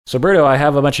So, Berto, I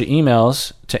have a bunch of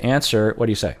emails to answer. What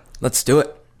do you say? Let's do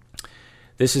it.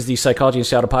 This is the Psychology in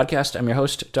Seattle podcast. I'm your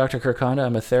host, Dr. Kirk Honda.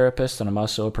 I'm a therapist, and I'm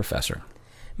also a professor.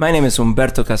 My name is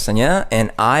Humberto Castañeda,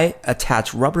 and I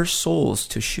attach rubber soles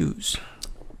to shoes.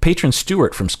 Patron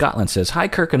Stuart from Scotland says, Hi,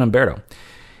 Kirk and Humberto.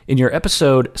 In your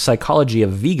episode, Psychology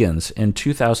of Vegans in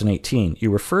 2018,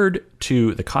 you referred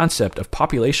to the concept of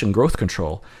population growth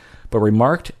control, but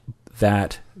remarked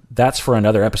that that's for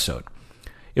another episode.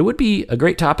 It would be a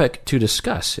great topic to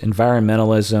discuss,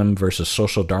 environmentalism versus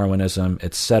social Darwinism,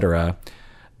 etc.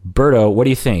 Berto, what do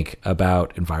you think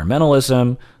about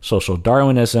environmentalism, social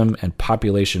Darwinism, and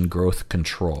population growth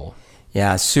control?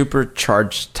 Yeah, super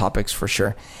charged topics for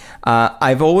sure.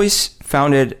 I've always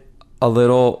found it a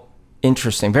little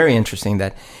interesting, very interesting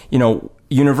that,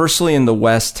 universally in the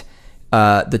West,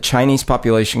 the Chinese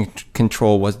population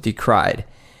control was decried.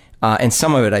 And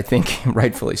some of it, I think,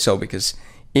 rightfully so, because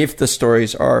if the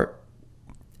stories are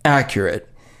accurate,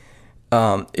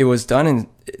 it was done in,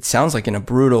 it sounds like in a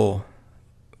brutal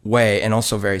way and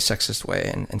also very sexist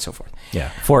way and so forth. Yeah,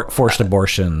 forced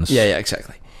abortions. Yeah,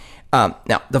 exactly.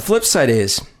 Now, the flip side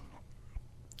is,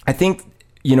 I think,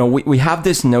 we have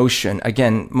this notion,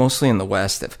 again, mostly in the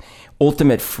West, of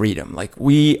ultimate freedom. Like,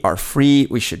 we are free.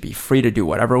 We should be free to do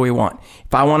whatever we want.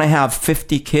 If I want to have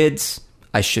 50 kids,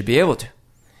 I should be able to.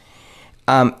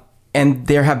 And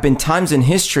there have been times in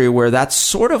history where that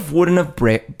sort of wouldn't have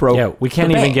broke. Yeah, we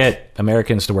can't even get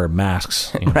Americans to wear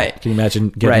masks. Right. Can you imagine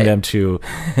getting them to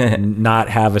not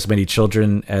have as many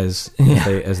children as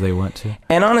they want to?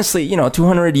 And honestly,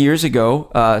 200 years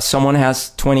ago, someone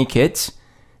has 20 kids.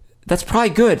 That's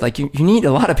probably good. Like, you need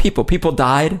a lot of people. People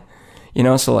died,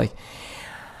 so like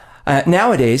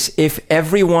nowadays, if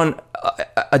everyone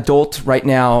adult right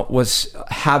now was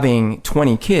having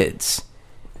 20 kids,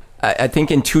 I think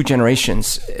in 2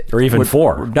 generations, or even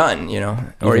 4, we're done,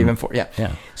 or even 4.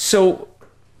 Yeah. So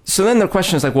then the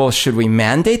question is like, well, should we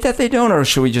mandate that they don't, or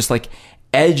should we just like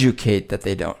educate that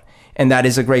they don't? And that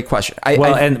is a great question.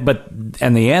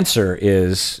 And the answer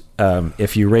is,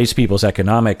 if you raise people's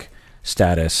economic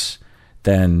status,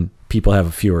 then people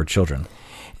have fewer children.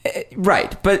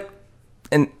 Right. But,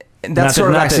 and that's sort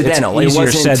of accidental. It's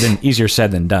easier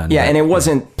said than done. Yeah, and it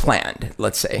wasn't planned,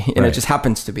 let's say. And it just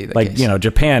happens to be the case. Like,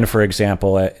 Japan, for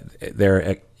example,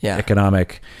 their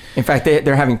economic... In fact,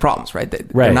 they're having problems, right?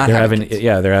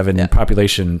 They're having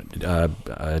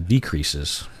population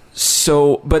decreases.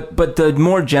 So, but the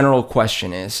more general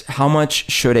question is, how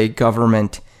much should a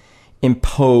government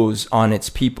impose on its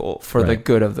people for the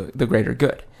good of the greater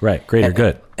good? Right, greater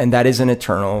good. And that is an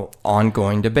eternal,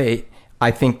 ongoing debate. I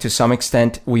think to some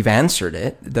extent we've answered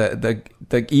it. The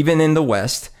even in the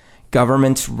West,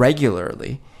 governments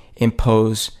regularly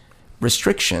impose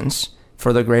restrictions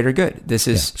for the greater good. This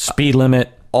is speed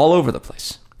limit all over the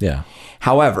place. Yeah.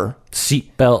 However,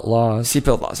 seatbelt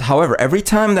laws. However, every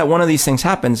time that one of these things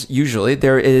happens, usually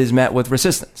there is met with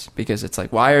resistance, because it's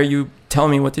like, why are you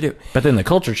telling me what to do? But then the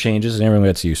culture changes and everyone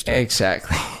gets used to it.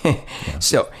 Exactly.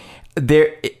 So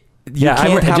there. You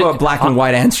can't have a black and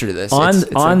white answer to this. On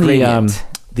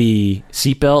the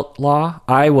seatbelt law,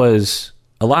 I was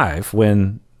alive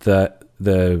when the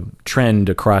trend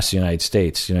across the United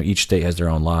States, each state has their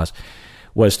own laws,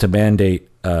 was to mandate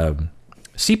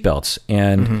seatbelts.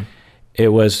 And it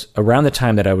was around the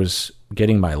time that I was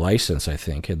getting my license, I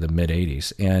think, in the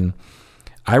mid-'80s. And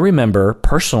I remember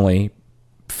personally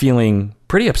feeling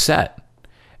pretty upset,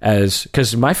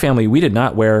 because my family, we did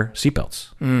not wear seatbelts.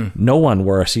 No one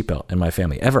wore a seatbelt in my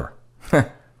family ever.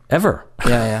 Ever.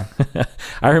 Yeah.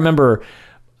 I remember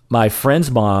my friend's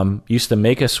mom used to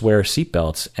make us wear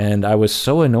seatbelts, and I was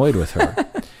so annoyed with her.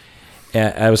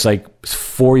 And I was like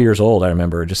 4 years old. I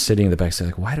remember just sitting in the back saying,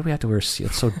 like, why do we have to wear seatbelts?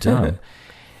 It's so dumb.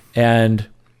 And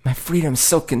my freedom's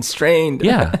so constrained.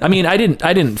 Yeah. I mean, I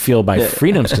didn't feel my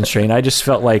freedom's constrained. I just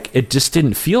felt like it just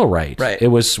didn't feel right. Right. It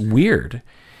was weird.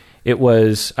 I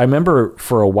remember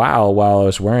for a while I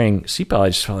was wearing seatbelt, I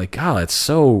just felt like, God, it's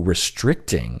so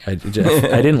restricting. I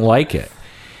didn't like it.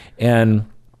 And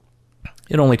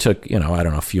it only took,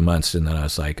 a few months. And then I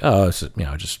was like, oh, it's,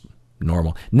 just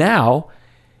normal. Now,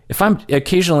 if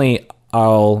occasionally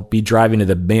I'll be driving to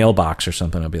the mailbox or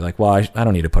something, I'll be like, well, I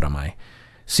don't need to put on my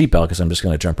seatbelt because I'm just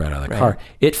going to jump right out of the car.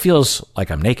 It feels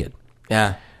like I'm naked.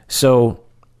 Yeah. So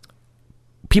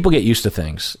people get used to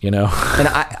things, And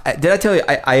did I tell you,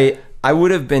 I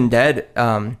would have been dead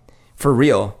for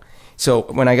real. So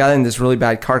when I got in this really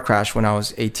bad car crash when I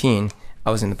was 18,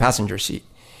 I was in the passenger seat.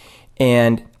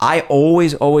 And I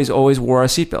always wore a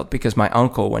seatbelt because my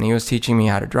uncle, when he was teaching me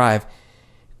how to drive,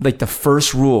 like the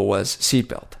first rule was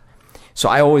seatbelt. So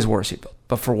I always wore a seatbelt.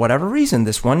 But for whatever reason,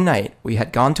 this one night, we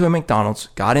had gone to a McDonald's,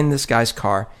 got in this guy's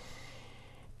car,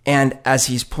 and as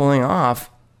he's pulling off,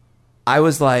 I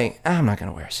was like, I'm not going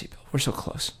to wear a seatbelt. We're so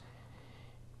close.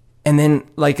 And then,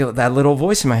 like, that little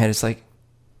voice in my head is like,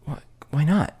 what? Why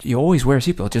not? You always wear a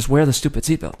seatbelt. Just wear the stupid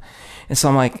seatbelt. And so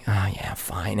I'm like, oh, yeah,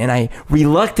 fine. And I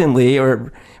reluctantly,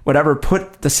 or whatever,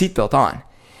 put the seatbelt on.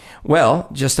 Well,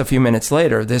 just a few minutes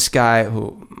later, this guy,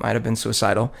 who might have been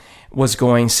suicidal, was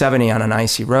going 70 on an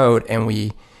icy road, and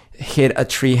we hit a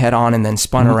tree head on and then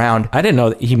spun around. I didn't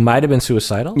know that he might have been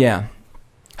suicidal. Yeah.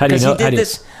 How do you know?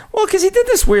 Well, because he did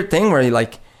this weird thing where he,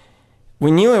 like, we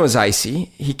knew it was icy.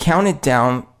 He counted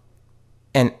down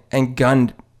and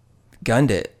gunned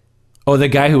it. Oh, the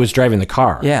guy who was driving the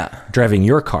car. Yeah. Driving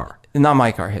your car. Not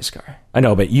my car, his car. I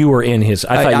know, but you were in his.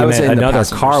 I thought you meant another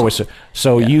car was.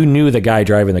 So you knew the guy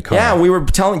driving the car. Yeah, we were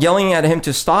yelling at him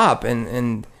to stop,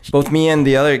 and both me and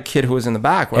the other kid who was in the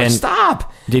back were like,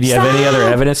 stop. Did you have any other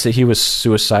evidence that he was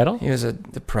suicidal? He was a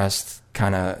depressed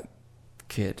kind of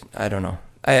kid. I don't know.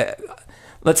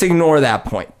 Let's ignore that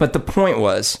point. But the point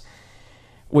was,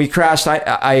 we crashed.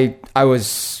 I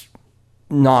was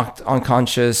knocked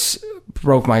unconscious,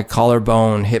 broke my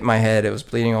collarbone, hit my head. It was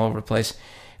bleeding all over the place.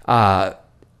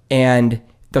 And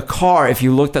the car, if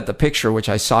you looked at the picture, which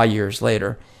I saw years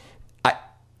later,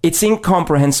 it's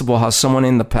incomprehensible how someone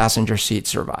in the passenger seat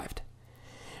survived.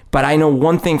 But I know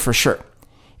one thing for sure.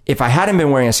 If I hadn't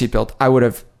been wearing a seatbelt, I would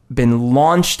have been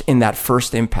launched in that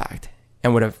first impact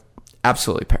and would have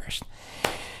absolutely perished.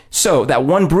 So that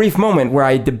one brief moment where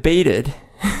I debated...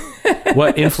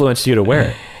 What influenced you to wear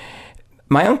it?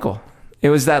 My uncle. It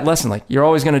was that lesson, like, you're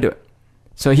always going to do it.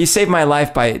 So he saved my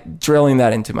life by drilling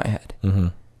that into my head. Mm-hmm.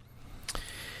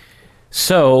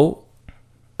 So,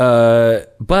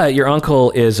 but your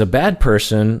uncle is a bad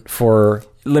person for...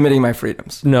 Limiting my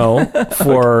freedoms. No,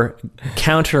 for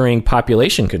countering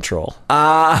population control.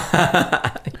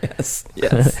 Yes.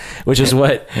 Which is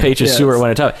what Paige Stewart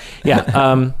wanted to talk about.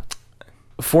 Yeah.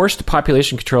 Forced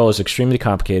population control is extremely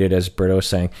complicated, as Berto was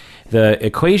saying. The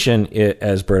equation,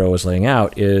 as Berto was laying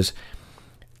out, is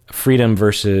freedom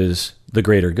versus the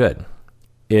greater good.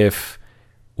 If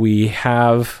we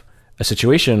have a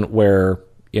situation where,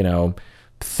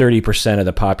 30% of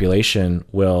the population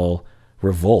will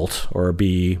revolt or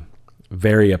be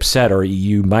very upset, or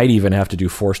you might even have to do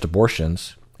forced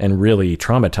abortions and really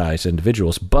traumatize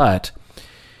individuals, but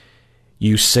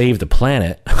you save the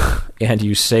planet and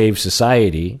you save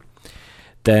society,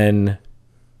 then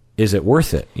is it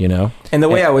worth it, And the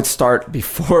way I would start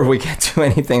before we get to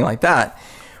anything like that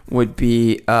would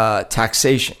be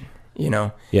taxation,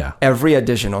 Yeah. Every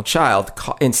additional child,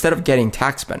 instead of getting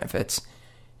tax benefits,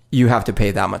 you have to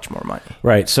pay that much more money.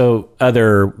 Right. So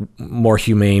other more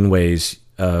humane ways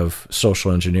of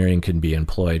social engineering can be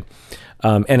employed.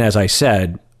 And as I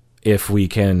said, if we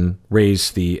can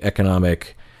raise the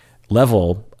economic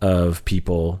level of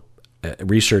people,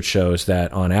 research shows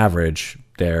that on average,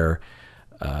 the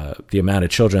amount of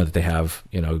children that they have,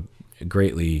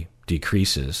 greatly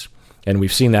decreases. And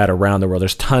we've seen that around the world.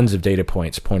 There's tons of data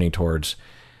points pointing towards,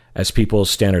 as people's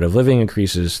standard of living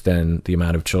increases, then the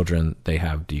amount of children they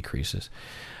have decreases.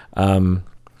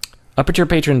 Upper tier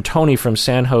patron Tony from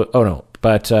San Jose. Oh, no.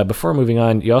 But before moving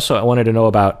on, you also wanted to know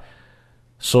about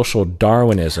social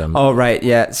Darwinism. Oh, right.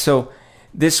 Yeah. So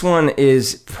this one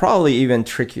is probably even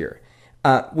trickier.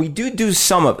 We do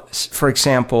some of this. For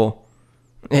example,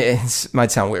 it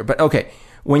might sound weird, but okay.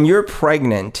 When you're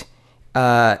pregnant,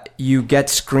 you get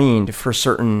screened for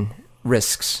certain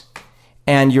risks.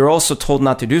 And you're also told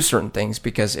not to do certain things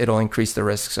because it'll increase the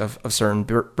risks of certain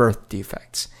birth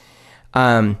defects.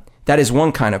 That is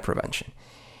one kind of prevention.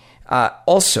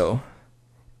 Also,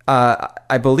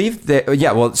 I believe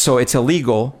that, so it's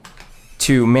illegal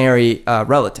to marry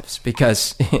relatives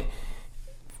because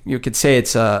you could say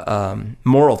it's a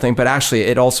moral thing, but actually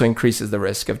it also increases the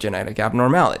risk of genetic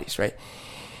abnormalities, right?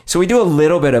 So we do a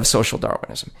little bit of social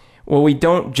Darwinism. What we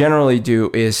don't generally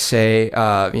do is say,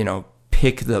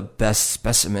 pick the best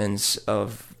specimens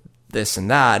of this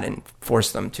and that and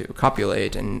force them to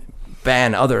copulate and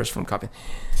ban others from copulating.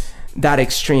 That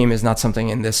extreme is not something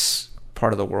in this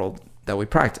part of the world that we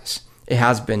practice. It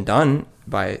has been done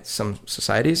by some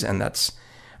societies, and that's,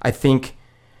 I think,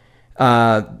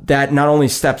 that not only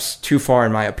steps too far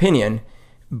in my opinion,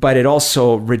 but it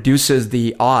also reduces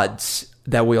the odds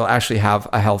that we'll actually have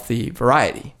a healthy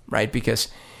variety, right? Because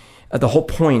the whole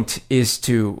point is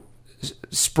to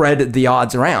spread the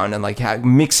odds around and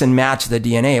mix and match the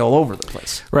DNA all over the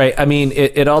place. Right. I mean,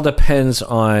 it all depends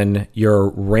on your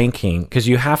ranking, because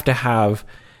you have to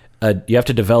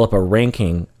develop a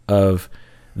ranking of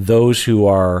those who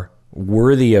are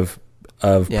worthy of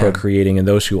of procreating and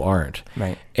those who aren't.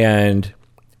 Right. And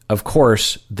of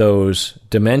course, those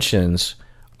dimensions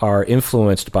are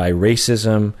influenced by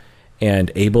racism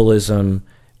and ableism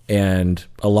and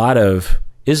a lot of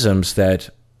isms that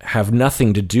have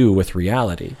nothing to do with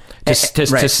reality.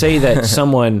 To say that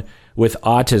someone with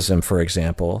autism, for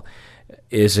example,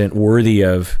 isn't worthy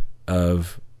of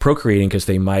procreating because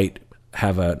they might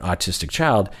have an autistic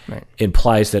child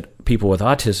implies that people with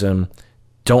autism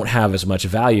don't have as much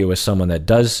value as someone that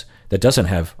doesn't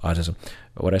have autism.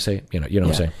 What I say, you know what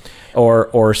I'm saying,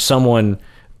 or someone,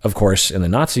 of course, in the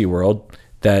Nazi world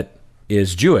that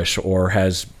is Jewish or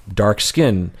has dark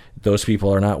skin. Those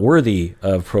people are not worthy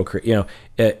of procreating.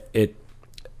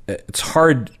 It's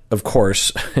hard, of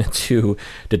course, to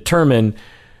determine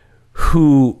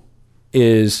who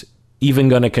is even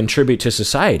going to contribute to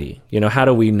society. How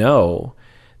do we know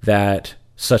that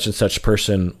such and such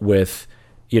person with,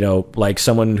 like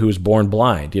someone who's born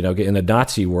blind, in the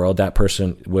Nazi world, that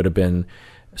person would have been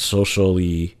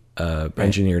socially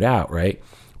engineered out, right?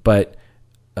 But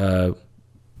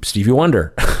Stevie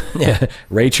Wonder,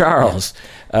 Ray Charles,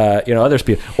 others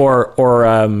people,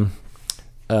 or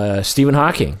Stephen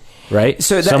Hawking, right?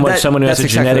 So someone who has a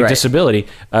genetic disability,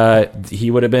 he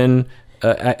would have been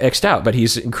X'd out, but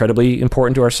he's incredibly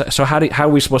important to our. So how are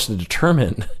we supposed to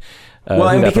determine?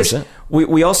 Because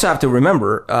we also have to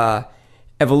remember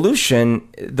evolution.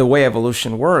 The way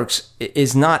evolution works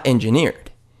is not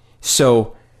engineered,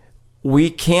 so we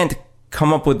can't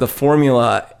come up with the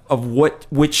formula of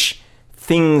which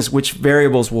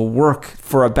variables will work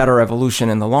for a better evolution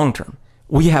in the long term.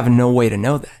 We have no way to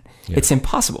know that. Yeah. It's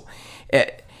impossible.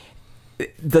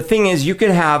 The thing is, you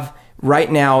could have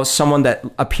right now someone that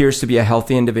appears to be a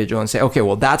healthy individual and say, okay,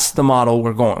 well, that's the model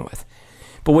we're going with.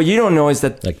 But what you don't know is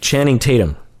that... Like Channing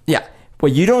Tatum. Yeah.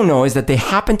 What you don't know is that they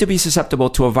happen to be susceptible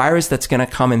to a virus that's going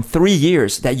to come in 3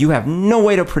 years that you have no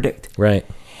way to predict. Right.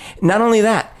 Not only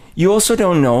that, you also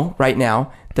don't know right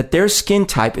now that their skin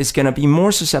type is going to be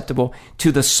more susceptible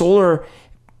to the solar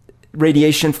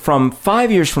radiation from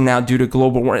 5 years from now due to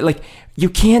global warming. Like, you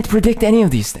can't predict any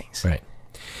of these things. Right.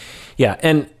 Yeah.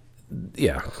 And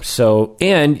so,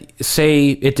 and say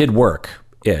it did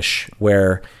work-ish,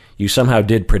 where you somehow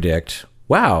did predict,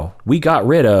 wow, we got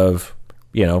rid of,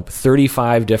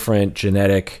 35 different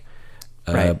genetic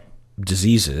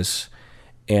diseases,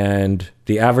 and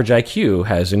the average IQ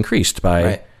has increased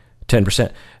by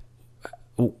 10%.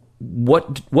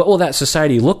 What will that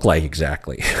society look like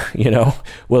exactly?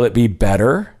 Will it be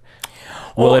better?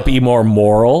 Will it be more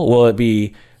moral? Will it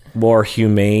be more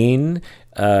humane?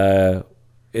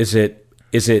 Is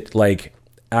it like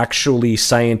actually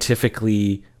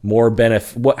scientifically more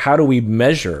benefit? How do we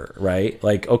measure, right?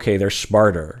 Like, okay, they're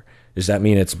smarter. Does that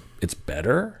mean it's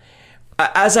better?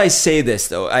 As I say this,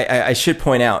 though, I should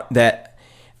point out that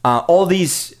all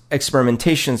these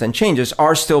experimentations and changes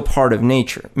are still part of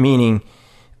nature, meaning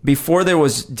before there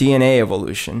was DNA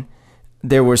evolution,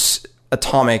 there was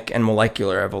atomic and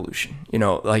molecular evolution.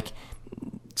 Like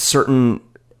certain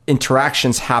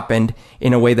interactions happened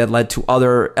in a way that led to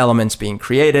other elements being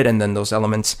created, and then those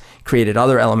elements created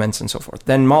other elements and so forth.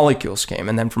 Then molecules came,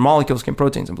 and then from molecules came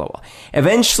proteins and blah, blah.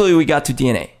 Eventually, we got to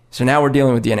DNA. So now we're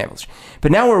dealing with DNA evolution.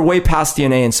 But now we're way past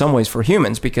DNA in some ways for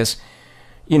humans because,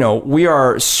 we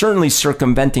are certainly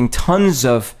circumventing tons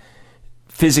of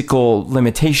physical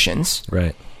limitations.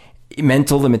 Right.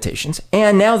 Mental limitations.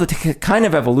 And now the kind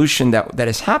of evolution that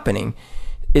is happening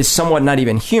is somewhat not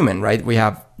even human, right? We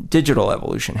have digital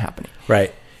evolution happening.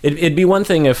 Right. It'd be one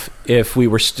thing if we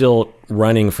were still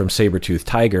running from saber-toothed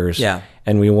tigers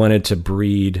and we wanted to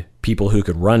breed people who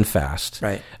could run fast.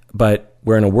 Right. But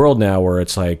we're in a world now where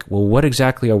it's like, well, what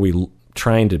exactly are we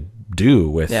trying to do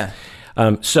with? Yeah.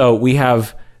 So we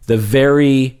have the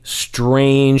very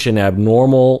strange and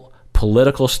abnormal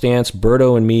political stance.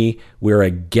 Berto and me, we're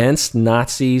against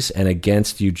Nazis and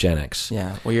against eugenics.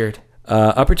 Yeah, weird.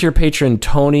 Upper tier patron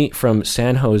Tony from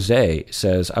San Jose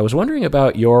says, I was wondering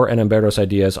about your and Umberto's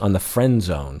ideas on the friend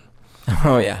zone.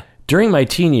 Oh, yeah. During my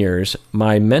teen years,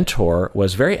 my mentor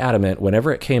was very adamant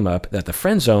whenever it came up that the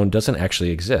friend zone doesn't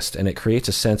actually exist, and it creates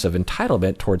a sense of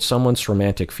entitlement towards someone's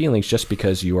romantic feelings just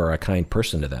because you are a kind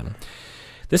person to them.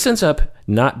 This ends up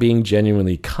not being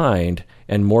genuinely kind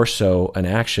and more so an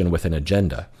action with an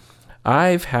agenda.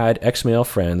 I've had ex-male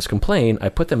friends complain I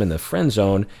put them in the friend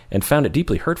zone and found it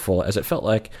deeply hurtful as it felt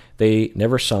like they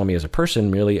never saw me as a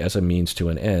person, merely as a means to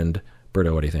an end.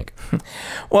 Berto, what do you think?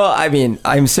 Well, I mean,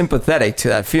 I'm sympathetic to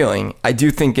that feeling. I do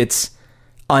think it's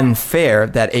unfair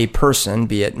that a person,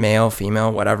 be it male,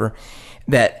 female, whatever,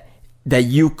 that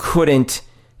you couldn't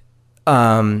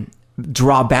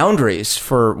draw boundaries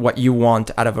for what you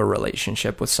want out of a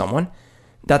relationship with someone.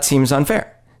 that seems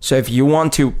unfair. So if you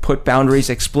want to put boundaries,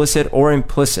 explicit or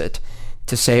implicit,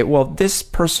 to say, well, this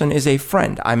person is a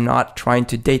friend, I'm not trying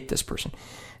to date this person,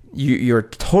 you're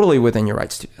totally within your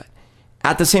rights to do that.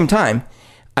 At the same time,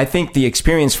 I think the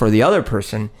experience for the other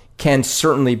person can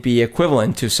certainly be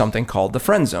equivalent to something called the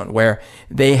friend zone, where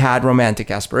they had romantic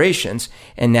aspirations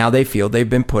and now they feel they've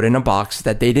been put in a box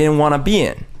that they didn't want to be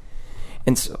in.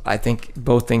 And so I think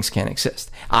both things can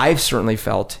exist. I've certainly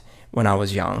felt when I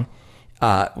was young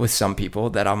with some people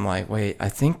that I'm like, wait, I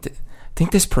think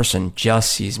this person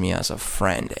just sees me as a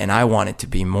friend and I want it to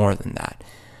be more than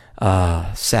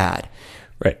that. Sad.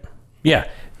 Right. Yeah,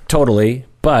 totally.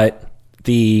 But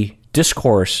the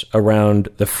discourse around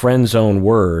the friend zone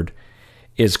word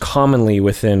is commonly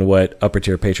within what Upper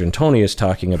Tier Patron Tony is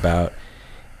talking about,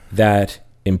 that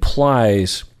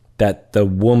implies that the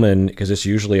woman, because it's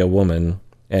usually a woman,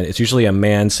 and it's usually a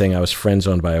man saying I was friend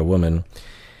zoned by a woman,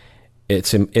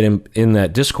 in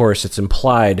that discourse, it's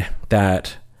implied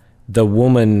that the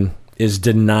woman is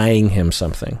denying him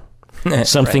something,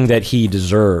 something right. that he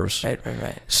deserves,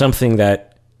 Right. something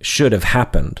that should have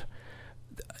happened.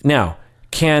 Now,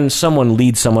 can someone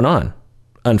lead someone on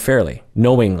unfairly,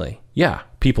 knowingly? Yeah,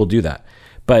 people do that.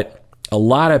 But a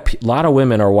lot of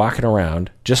women are walking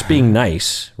around just being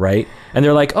nice, right? And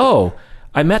they're like, oh,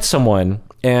 I met someone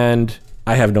and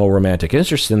I have no romantic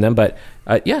interest in them, but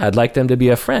yeah, I'd like them to be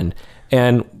a friend.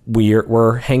 And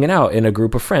we're hanging out in a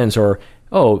group of friends, or,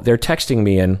 oh, they're texting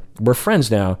me and we're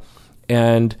friends now.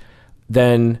 And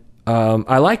then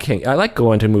I like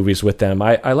going to movies with them.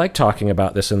 I like talking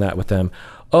about this and that with them.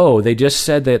 Oh, they just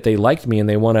said that they liked me and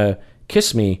they want to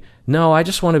kiss me. No, I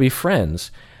just want to be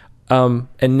friends. And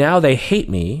now they hate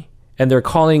me and they're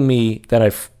calling me that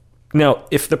Now,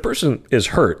 if the person is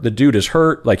hurt, the dude is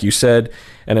hurt, like you said,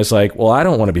 and is like, well, I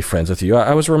don't want to be friends with you.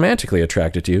 I was romantically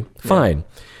attracted to you. Fine.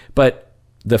 Yeah. But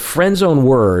the friend zone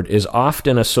word is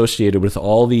often associated with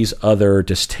all these other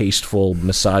distasteful,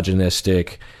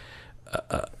 misogynistic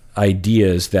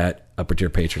ideas that Upper Tier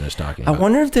Patron is talking about. I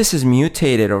wonder if this has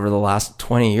mutated over the last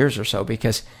 20 years or so,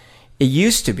 because it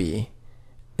used to be,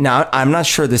 now I'm not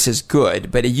sure this is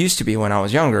good, but it used to be when I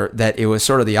was younger that it was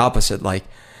sort of the opposite, like,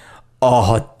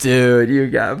 oh, dude, you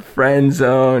got friend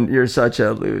zoned, you're such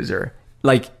a loser.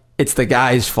 Like, it's the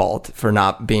guy's fault for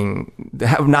not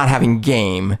having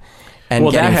game and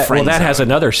getting friend zoned. Well, that has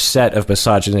another set of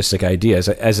misogynistic ideas,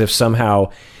 as if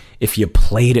somehow if you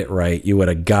played it right, you would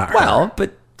have got her. Well,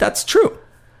 but that's true.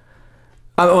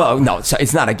 Well, no,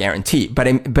 it's not a guarantee, but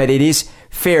it is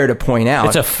fair to point out.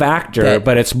 It's a factor,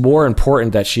 but it's more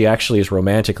important that she actually is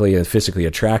romantically and physically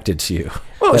attracted to you.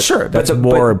 Well, sure. That's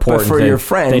more important for your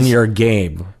friends, than your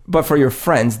game. But for your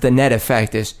friends, the net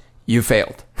effect is you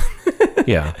failed.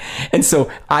 Yeah. And so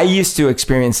I used to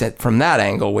experience it from that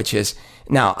angle, which is,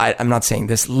 now I'm not saying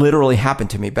this literally happened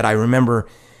to me, but I remember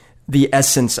the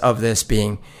essence of this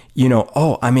being,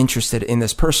 oh, I'm interested in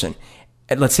this person.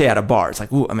 Let's say at a bar, it's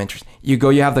like, ooh, I'm interested. You go,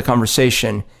 you have the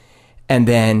conversation, and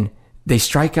then they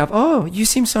strike up, oh, you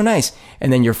seem so nice.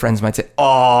 And then your friends might say,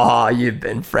 oh, you've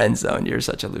been friend zoned, you're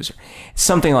such a loser.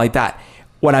 Something like that.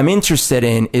 What I'm interested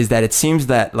in is that it seems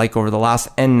that, like, over the last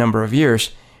N number of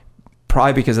years,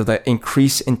 probably because of the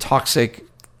increase in toxic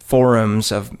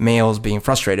forums of males being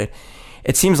frustrated,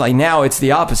 it seems like now it's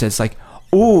the opposite. It's like,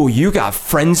 ooh, you got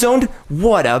friend zoned?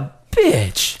 What a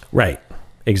bitch. Right.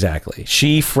 Exactly.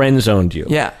 She friend zoned you.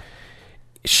 Yeah.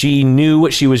 She knew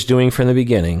what she was doing from the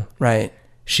beginning. Right.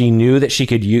 She knew that she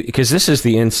could use, because this is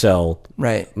the incel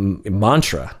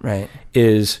mantra. Right.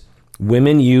 Is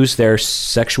women use their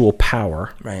sexual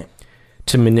power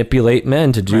to manipulate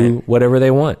men to do whatever they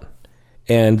want.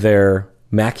 And they're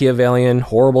Machiavellian,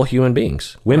 horrible human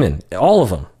beings. Women, all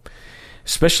of them,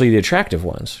 especially the attractive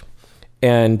ones.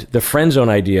 And the friend zone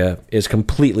idea is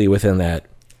completely within that.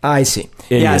 I see.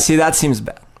 See, that seems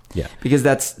bad. Yeah. Because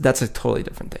that's a totally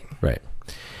different thing. Right.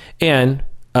 And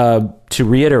to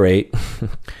reiterate,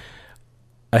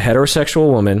 a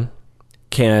heterosexual woman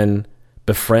can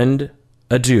befriend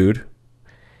a dude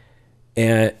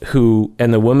and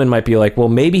the woman might be like, well,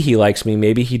 maybe he likes me,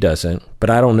 maybe he doesn't,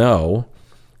 but I don't know.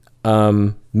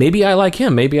 Maybe I like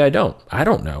him, maybe I don't. I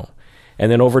don't know.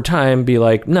 And then over time be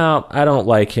like, no, I don't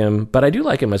like him, but I do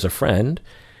like him as a friend.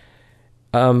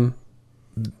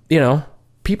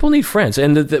 People need friends.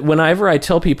 And whenever I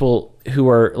tell people who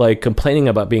are like complaining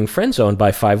about being friend zoned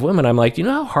by 5 women, I'm like, you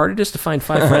know how hard it is to find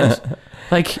 5 friends?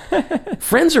 Like,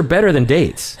 friends are better than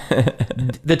dates.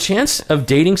 The chance of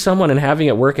dating someone and having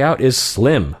it work out is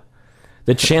slim.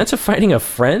 The chance of finding a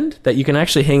friend that you can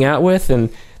actually hang out with, and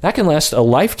that can last a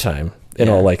lifetime in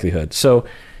all likelihood. So,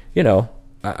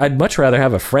 I'd much rather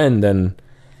have a friend than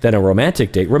than a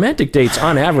romantic date. Romantic dates,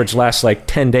 on average, last like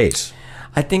 10 days.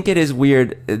 I think it is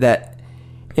weird that,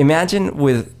 imagine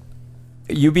with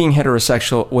you being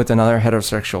heterosexual with another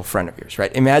heterosexual friend of yours,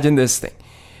 right? Imagine this thing.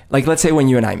 Like, let's say when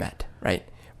you and I met, right?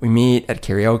 We meet at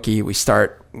karaoke, we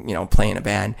start, playing a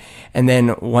band. And then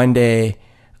one day,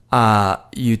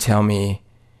 you tell me,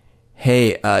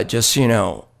 hey, just so you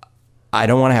know, I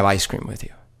don't want to have ice cream with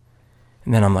you.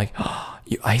 And then I'm like, oh,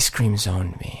 you ice cream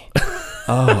zoned me.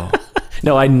 Oh.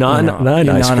 No, I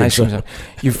non-ice cream zone.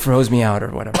 You froze me out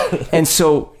or whatever. And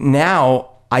so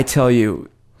now I tell you,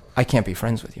 I can't be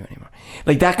friends with you anymore.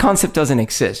 Like, that concept doesn't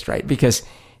exist, right? Because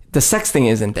the sex thing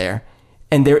isn't there,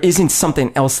 and there isn't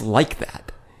something else like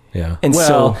that. Yeah. And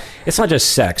well, so it's not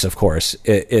just sex, of course.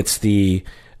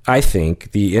 I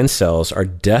think the incels are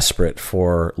desperate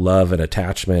for love and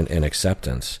attachment and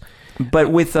acceptance.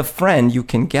 But with a friend, you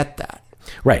can get that.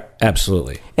 Right.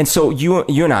 Absolutely. And so you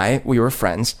and I, we were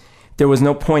friends. There was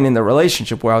no point in the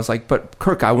relationship where I was like, but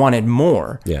Kirk, I wanted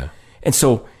more. Yeah. And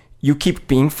so you keep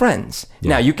being friends.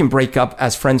 Yeah. Now, you can break up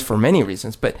as friends for many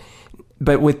reasons, but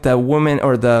with the woman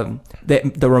or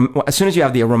as soon as you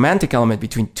have the romantic element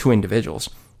between two individuals,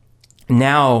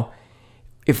 now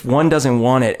if one doesn't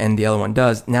want it and the other one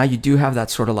does, now you do have that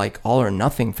sort of like all or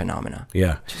nothing phenomena.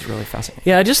 Yeah. Which is really fascinating.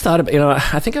 Yeah, I just thought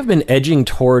I think I've been edging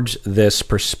towards this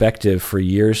perspective for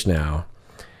years now.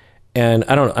 And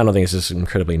I don't think it's this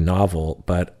incredibly novel,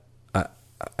 but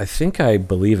I think I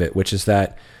believe it, which is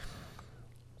that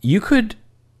you could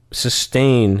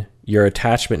sustain your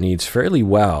attachment needs fairly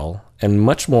well and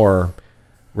much more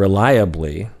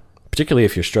reliably, particularly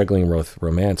if you're struggling with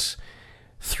romance,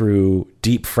 through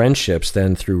deep friendships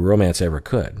than through romance ever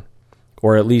could,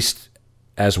 or at least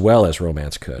as well as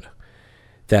romance could.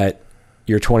 That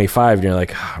you're 25 and you're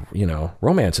like,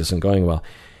 romance isn't going well.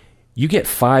 You get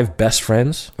 5 best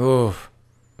friends. Oh,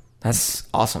 that's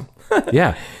awesome.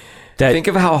 Yeah. Think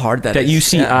of how hard that is. That you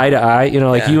see eye to eye,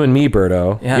 you and me,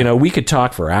 Berto. Yeah. We could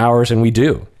talk for hours, and we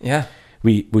do. Yeah.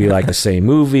 We like the same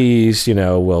movies,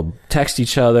 we'll text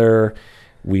each other.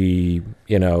 We,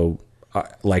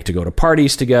 like to go to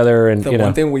parties together. And the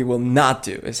one thing we will not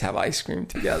do is have ice cream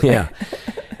together. Yeah.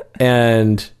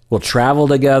 And we'll travel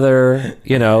together,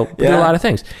 we do a lot of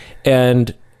things.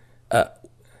 And,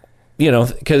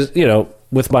 because,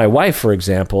 with my wife, for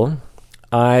example,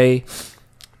 I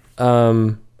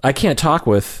can't talk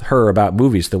with her about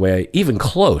movies the way even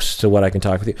close to what I can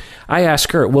talk with you. I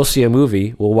ask her, we'll see a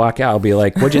movie, we'll walk out, I'll be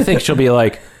like, what'd you think? She'll be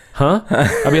like, huh?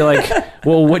 I'll be like,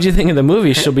 well, what'd you think of the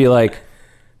movie? She'll be like,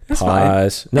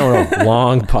 pause. No,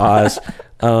 long pause.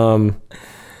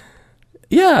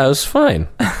 Yeah, it was fine.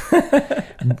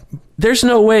 There's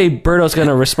no way Berto's going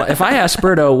to respond. If I ask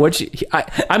Berto,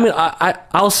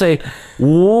 I'll say,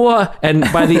 what? And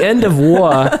by the end of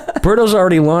what, Berto's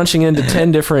already launching into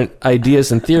 10 different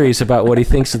ideas and theories about what he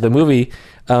thinks of the movie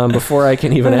before I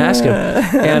can even ask him.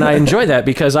 And I enjoy that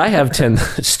because I have 10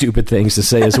 stupid things to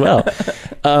say as well.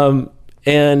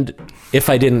 And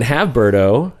if I didn't have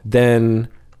Berto, then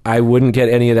I wouldn't get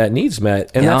any of that needs met.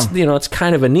 And that's, it's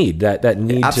kind of a need, that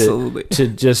need to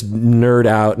just nerd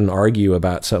out and argue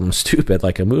about something stupid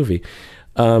like a movie.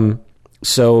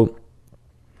 So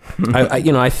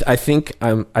I think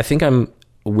I'm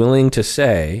willing to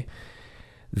say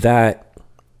that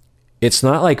it's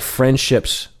not like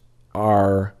friendships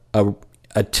are a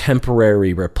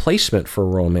temporary replacement for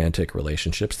romantic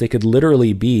relationships. They could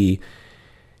literally be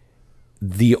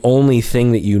the only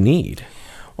thing that you need.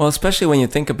 Well, especially when you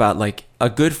think about like a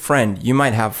good friend you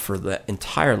might have for the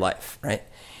entire life, right?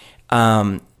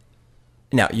 Now,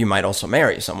 you might also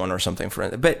marry someone or something,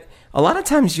 but a lot of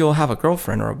times you'll have a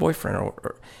girlfriend or a boyfriend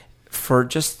or for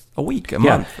just a week, a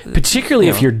month. Particularly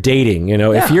if you're dating,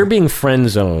 if you're being friend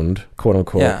zoned, quote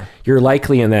unquote, you're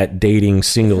likely in that dating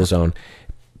single zone.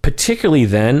 Particularly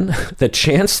then, the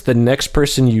chance the next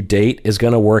person you date is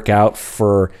going to work out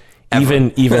for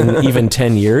even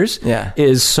 10 years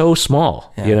is so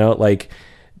small.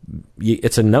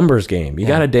 It's a numbers game. You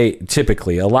got to date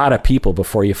typically a lot of people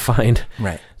before you find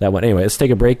that one. Anyway, let's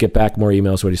take a break, get back more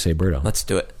emails. What do you say, Berto? Let's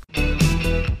do it.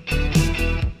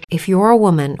 If you're a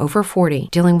woman over 40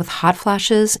 dealing with hot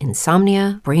flashes,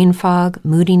 insomnia, brain fog,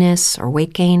 moodiness, or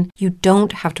weight gain, you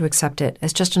don't have to accept it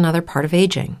as just another part of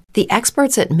aging. The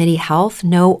experts at MIDI Health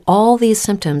know all these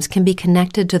symptoms can be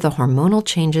connected to the hormonal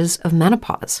changes of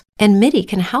menopause. And MIDI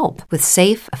can help with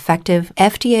safe, effective,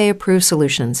 FDA-approved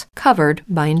solutions covered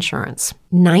by insurance.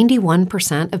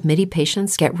 91% of MIDI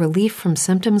patients get relief from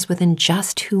symptoms within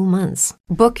just 2 months.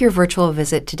 Book your virtual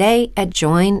visit today at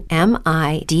joinmidi.com.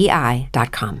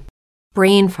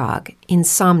 Brain fog,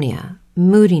 insomnia,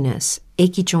 moodiness,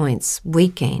 achy joints,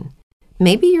 weight gain.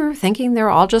 Maybe you're thinking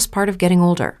they're all just part of getting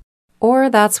older, or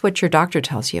that's what your doctor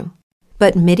tells you.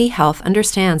 But MIDI Health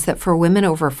understands that for women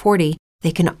over 40,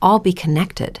 they can all be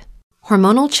connected.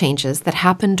 Hormonal changes that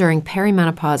happen during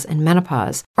perimenopause and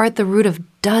menopause are at the root of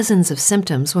dozens of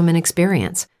symptoms women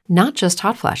experience, not just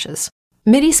hot flashes.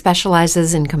 MIDI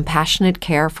specializes in compassionate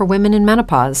care for women in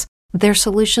menopause. Their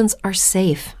solutions are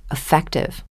safe,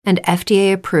 effective, and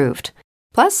FDA approved.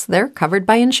 Plus, they're covered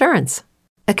by insurance.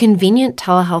 A convenient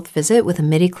telehealth visit with a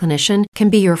MIDI clinician can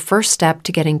be your first step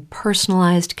to getting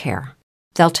personalized care.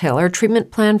 They'll tailor a treatment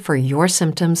plan for your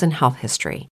symptoms and health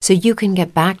history, so you can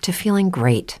get back to feeling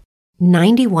great.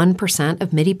 91%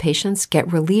 of MIDI patients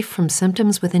get relief from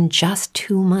symptoms within just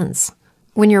 2 months.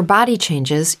 When your body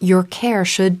changes, your care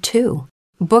should too.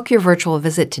 Book your virtual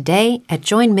visit today at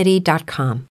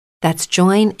joinmidi.com. That's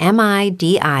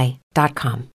joinmidi.com.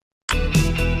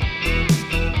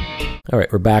 All right,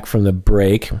 we're back from the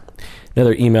break.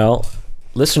 Another email.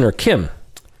 Listener Kim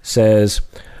says,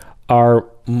 are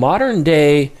modern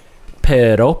day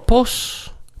piropos?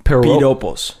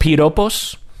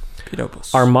 Piropos?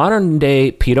 Are modern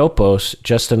day piropos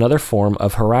just another form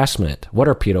of harassment? What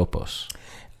are piropos?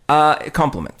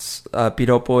 Compliments.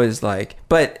 Piropo is like,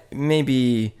 but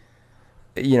maybe,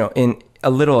 in a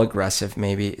little aggressive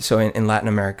maybe. So in Latin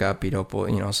America,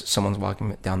 piropo, someone's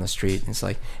walking down the street and it's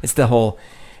like, it's the whole,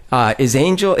 are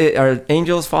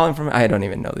angels falling from, I don't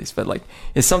even know these, but like,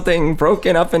 is something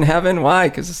broken up in heaven? Why?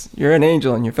 Because you're an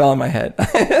angel and you fell on my head.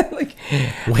 Like,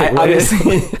 wait,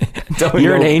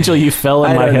 you're an angel, you fell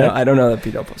in my head? I don't know the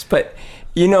piropos, but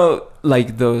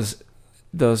like those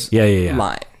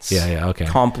lines. Yeah, okay.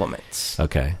 Compliments.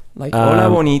 Okay. Like, hola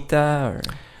bonita.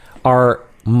 Are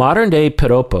modern day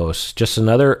piropos just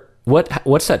another,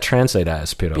 what's that translate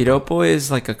as, piropo? Piropo is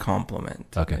like a compliment.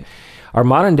 Okay. Like, are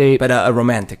modern day... But a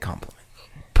romantic compliment.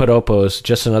 Piropos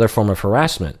just another form of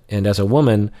harassment? And as a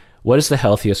woman, what is the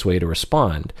healthiest way to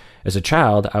respond? As a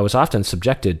child, I was often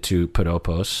subjected to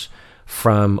piropos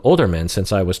from older men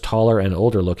since I was taller and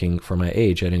older looking for my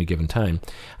age at any given time.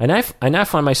 And I now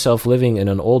find myself living in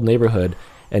an old neighborhood,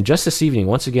 and just this evening,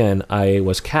 once again, I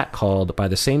was catcalled by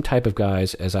the same type of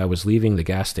guys as I was leaving the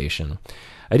gas station.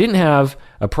 I didn't have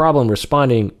a problem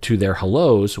responding to their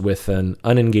hellos with an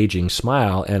unengaging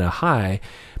smile and a hi,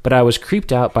 but I was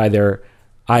creeped out by their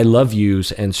I love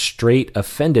yous and straight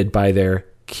offended by their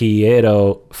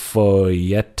quiero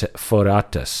follartes.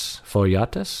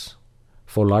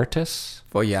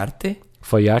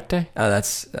 Follarte? Oh,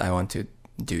 that's, I want to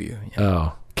do you. Yeah.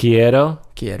 Oh, quiero,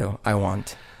 I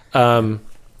want.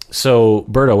 So,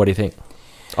 Berto, what do you think?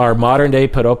 Are modern day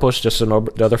piropos just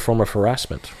another form of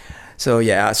harassment? So,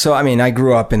 yeah. So, I mean, I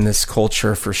grew up in this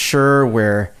culture for sure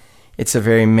where it's a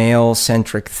very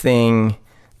male-centric thing.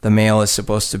 The male is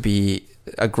supposed to be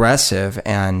aggressive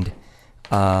and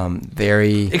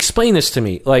very... Explain this to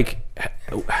me. Like,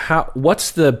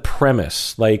 what's the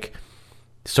premise? Like,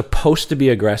 supposed to be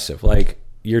aggressive. Like,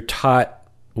 you're taught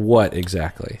what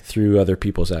exactly through other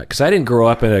people's act? Because I didn't grow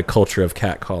up in a culture of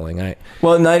catcalling.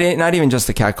 Well, not even just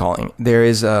the catcalling. There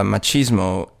is a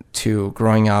machismo to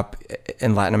growing up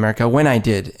in Latin America, when I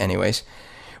did anyways,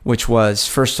 which was,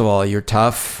 first of all, you're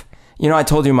tough. I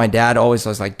told you my dad always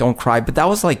was like, don't cry. But that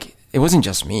was like, it wasn't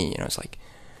just me. It's like,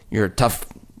 you're a tough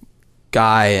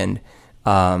guy and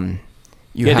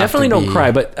you have definitely to don't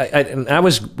cry. But I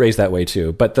was raised that way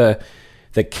too. But the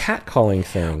catcalling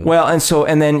thing. Well,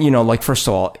 and then, like, first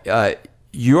of all,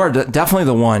 you are definitely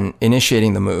the one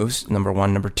initiating the moves, number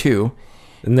one. Number two.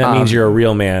 And that means you're a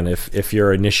real man if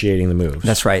you're initiating the moves.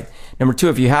 That's right. Number two,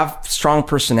 if you have strong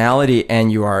personality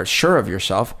and you are sure of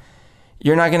yourself,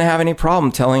 you're not going to have any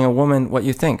problem telling a woman what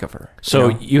you think of her. So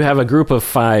you have a group of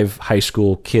 5 high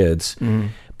school kids,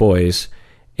 boys,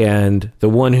 and the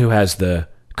one who has the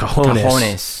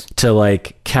cojones to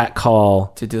like catcall,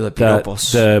 to do the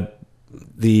piropos,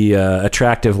 the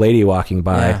attractive lady walking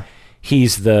by. Yeah.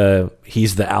 He's the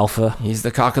alpha. He's the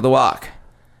cock of the walk.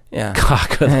 Yeah.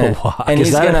 Cock of the walk. And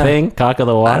is that a thing? Cock of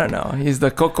the walk? I don't know. He's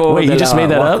the coco. Wait, you just made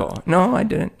that up? No, I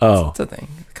didn't. Oh. It's a thing.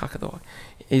 Cock of the walk.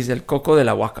 He's el coco de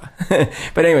la huaca.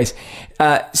 But anyways,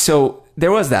 so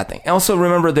there was that thing. Also,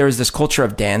 remember, there was this culture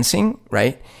of dancing,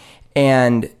 right?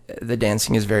 And the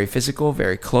dancing is very physical,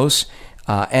 very close.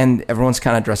 And everyone's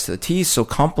kind of dressed to the T. So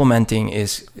complimenting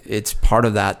it's part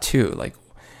of that too. Like,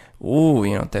 ooh,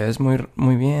 te ves muy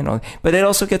bien. But it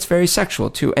also gets very sexual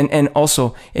too. And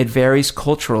also it varies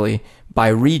culturally by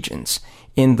regions.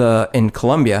 In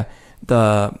Colombia,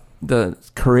 the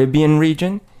Caribbean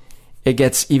region, it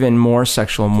gets even more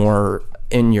sexual, more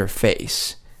in your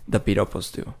face, the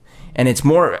piropos do. And it's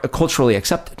more culturally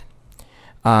accepted.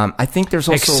 I think there's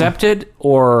also... Accepted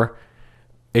or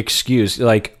excuse?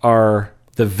 Like, are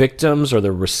the victims or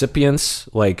the recipients,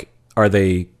 like,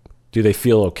 do they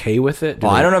feel okay with it?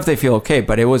 I don't know if they feel okay,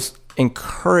 but it was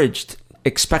encouraged,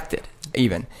 expected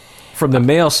even. From the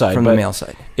male side. From the male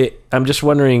side. I'm just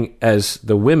wondering, as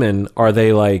the women, are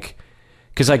they like,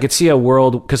 because I could see a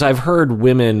world, because I've heard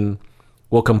women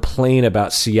will complain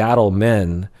about Seattle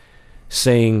men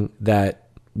saying that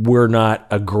we're not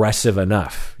aggressive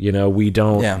enough. You know, we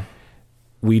don't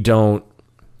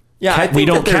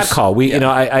catcall. You know,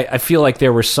 I feel like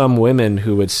there were some women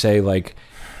who would say, like,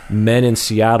 men in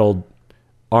Seattle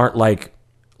aren't like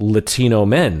Latino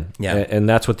men. Yeah. And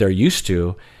that's what they're used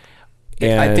to.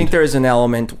 And I think there is an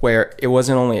element where it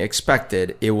wasn't only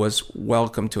expected, it was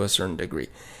welcome to a certain degree.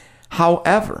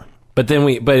 However, but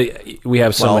we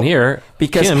have someone here,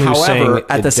 because Kim, however,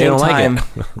 at the same time,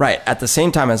 like right, at the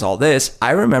same time as all this,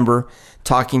 I remember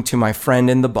talking to my friend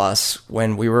in the bus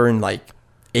when we were in like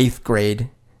 8th grade,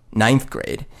 9th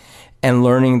grade, and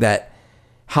learning that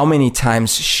how many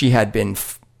times she had been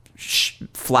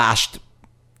flashed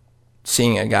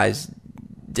seeing a guy's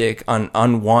dick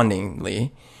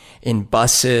unwantingly in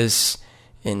buses,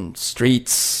 in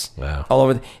streets, all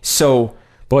over. So,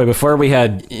 boy, before we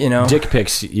had dick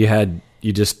pics, you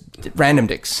just random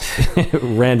dicks,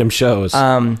 random shows. I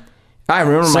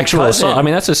remember sexual my cousin. assault. I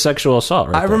mean, that's a sexual assault,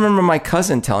 right? I remember my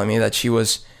cousin telling me that she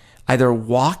was either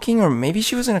walking or maybe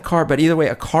she was in a car, but either way,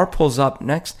 a car pulls up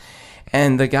next,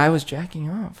 and the guy was jacking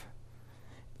off,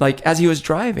 like as he was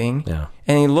driving. Yeah.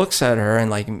 And he looks at her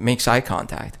and like makes eye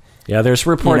contact. Yeah, there's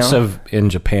reports of in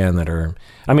Japan that are.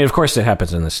 I mean, of course, it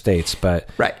happens in the States, but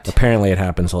apparently it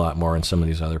happens a lot more in some of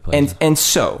these other places. And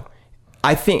so,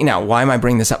 I think now, why am I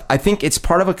bringing this up? I think it's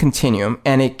part of a continuum,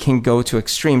 and it can go to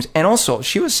extremes. And also,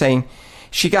 she was saying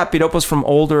she got piropos from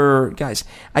older guys.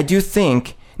 I do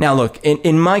think now. Look,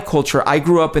 in my culture, I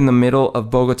grew up in the middle of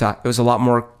Bogota. It was a lot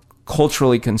more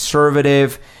culturally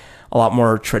conservative, a lot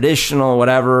more traditional,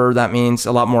 whatever that means.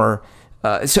 A lot more.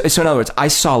 So in other words, I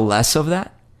saw less of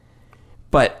that,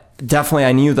 but definitely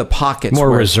I knew the pockets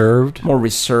more were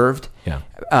reserved.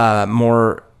 Yeah.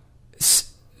 More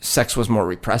sex was more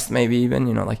repressed, maybe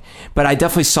even, but I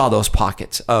definitely saw those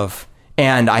pockets of,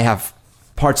 and I have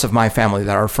parts of my family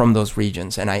that are from those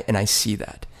regions, and I see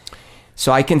that.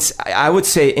 So I would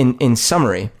say in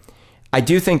summary, I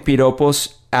do think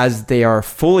piropos, as they are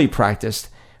fully practiced,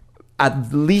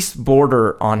 at least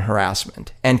border on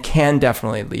harassment and can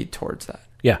definitely lead towards that.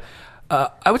 Yeah.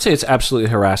 I would say it's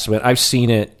absolutely harassment. I've seen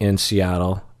it in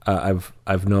Seattle. I've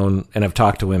known and I've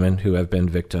talked to women who have been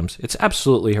victims. It's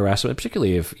absolutely harassment,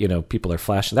 particularly if people are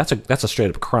flashing. That's a straight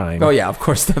up crime. Oh yeah, of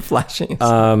course the flashing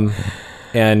is.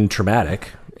 And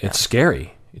traumatic. It's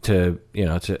scary to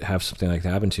have something like that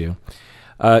happen to you.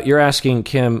 You're asking,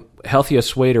 Kim,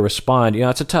 healthiest way to respond.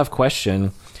 It's a tough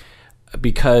question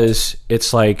because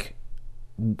it's like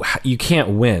you can't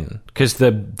win because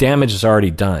the damage is already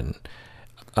done.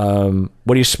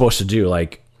 What are you supposed to do?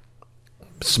 Like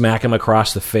smack him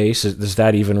across the face? Does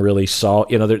that even really solve?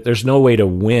 There's no way to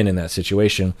win in that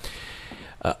situation.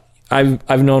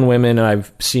 I've known women and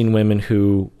I've seen women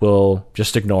who will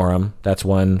just ignore them. That's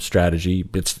one strategy.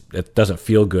 It doesn't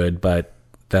feel good, but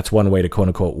that's one way to quote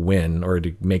unquote win or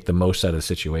to make the most out of the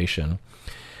situation.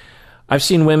 I've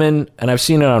seen women, and I've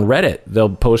seen it on Reddit. They'll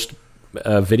post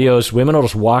videos. Women will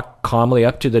just walk calmly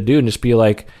up to the dude and just be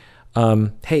like,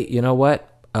 "Hey, you know what?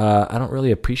 I don't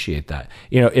really appreciate that."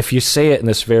 If you say it in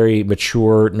this very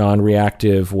mature,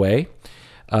 non-reactive way,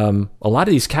 a lot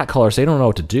of these catcallers, they don't know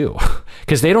what to do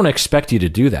because they don't expect you to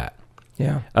do that.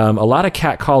 Yeah. A lot of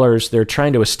catcallers, they're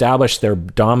trying to establish their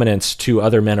dominance to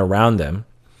other men around them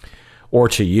or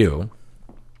to you.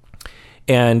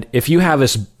 And if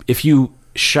you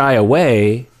shy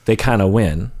away, they kind of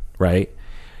win, right?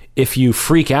 If you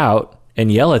freak out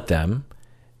and yell at them,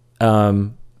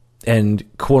 and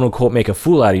quote unquote make a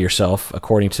fool out of yourself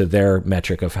according to their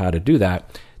metric of how to do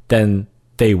that, then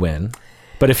they win.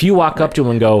 But if you walk up to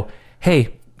them and go,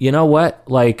 "Hey, you know what?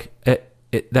 Like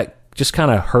that just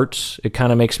kind of hurts. It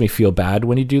kind of makes me feel bad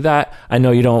when you do that. I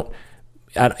know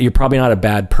you're probably not a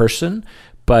bad person,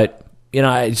 but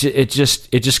it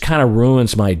just kind of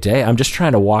ruins my day. I'm just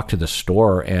trying to walk to the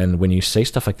store, and when you say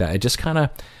stuff like that, it just kind of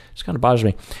bothers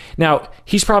me." Now,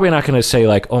 he's probably not going to say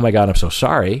like, "Oh my God, I'm so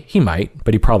sorry." He might,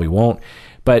 but he probably won't.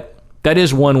 But that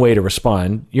is one way to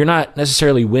respond. You're not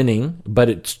necessarily winning, but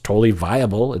it's totally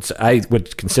viable. I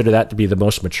would consider that to be the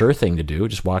most mature thing to do.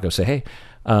 Just walk up and say, "Hey,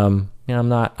 I'm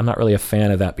not really a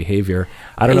fan of that behavior.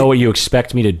 I don't know what you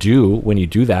expect me to do when you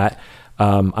do that.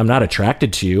 I'm not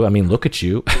attracted to you. I mean, look at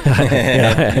you."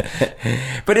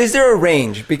 But is there a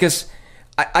range? Because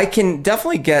I can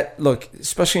definitely look,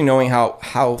 especially knowing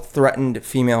how threatened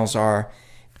females are,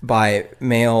 by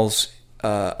males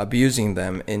abusing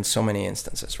them in so many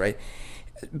instances, right?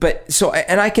 But so,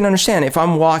 and I can understand if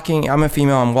I'm a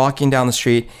female, I'm walking down the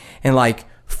street and like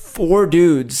 4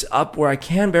 dudes up where I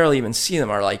can barely even see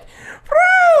them are like,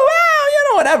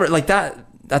 whatever, like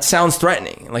that sounds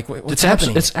threatening. Like, what's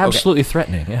happening? It's absolutely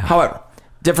threatening. Yeah. However,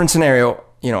 different scenario,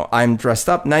 I'm dressed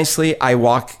up nicely. I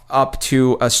walk up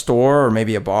to a store or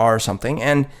maybe a bar or something,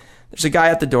 and there's a guy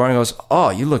at the door and goes, "Oh,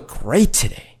 you look great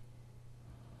today."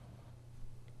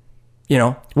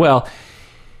 Well,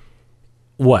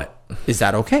 what? Is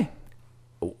that okay?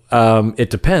 It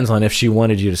depends on if she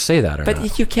wanted you to say that or not.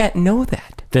 But you can't know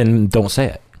that. Then don't say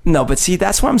it. No, but see,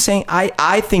 that's what I'm saying.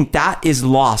 I think that is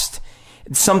lost.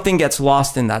 Something gets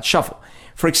lost in that shuffle.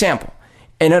 For example,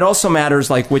 and it also matters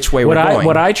like which way we're going.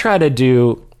 What I try to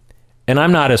do, and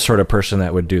I'm not a sort of person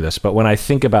that would do this, but when I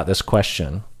think about this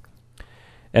question,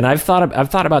 and I've thought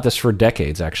about this for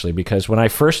decades actually, because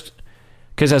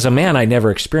as a man I never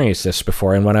experienced this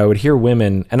before, and when I would hear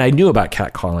women, and I knew about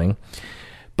catcalling,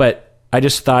 but I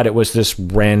just thought it was this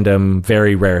random,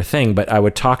 very rare thing. But I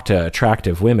would talk to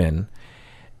attractive women,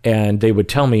 and they would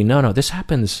tell me, no, this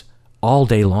happens all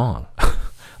day long.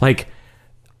 Like,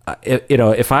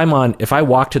 if I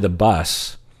walk to the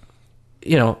bus,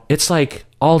 it's like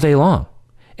all day long.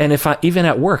 And even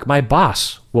at work, my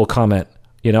boss will comment,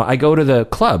 I go to the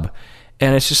club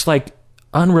and it's just like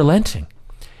unrelenting.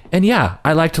 And yeah,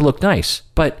 I like to look nice,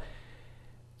 but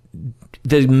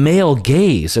the male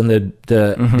gaze and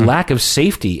the lack of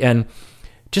safety, and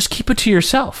just keep it to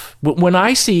yourself. When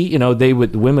I see,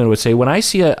 women would say, when I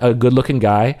see a good looking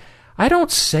guy, I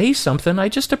don't say something. I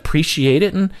just appreciate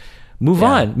it and move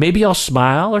on. Maybe I'll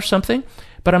smile or something,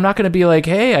 but I'm not going to be like,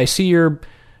 "Hey, I see your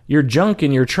junk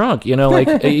in your trunk."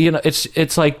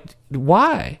 It's like,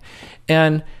 why?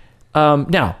 And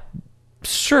now,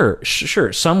 sure,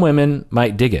 some women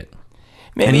might dig it.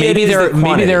 Maybe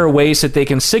there are ways that they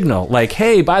can signal, like,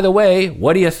 "Hey, by the way,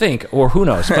 what do you think?" Or who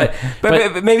knows? But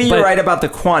maybe you're right about the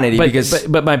quantity.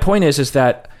 But my point is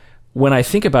that when I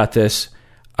think about this,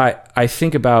 I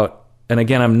think about, and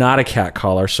again, I'm not a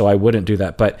catcaller, so I wouldn't do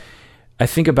that. But I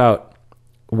think about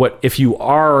if you're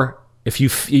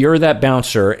that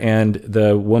bouncer and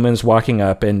the woman's walking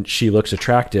up and she looks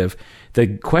attractive,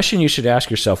 the question you should ask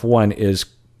yourself, one, is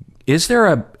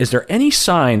there any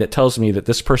sign that tells me that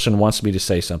this person wants me to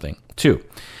say something? 2,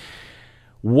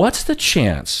 what's the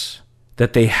chance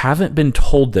that they haven't been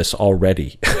told this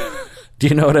already? Do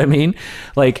you know what I mean?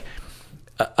 Like,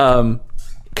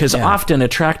 because often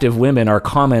attractive women are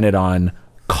commented on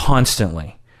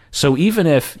constantly. So even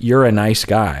if you're a nice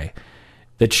guy,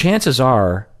 the chances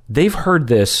are they've heard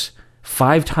this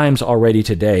 5 times already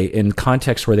today in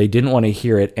contexts where they didn't want to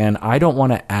hear it, and I don't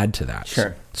want to add to that.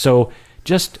 Sure. So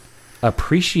just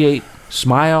appreciate,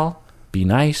 smile, be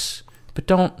nice, but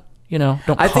don't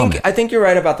comment. I think you're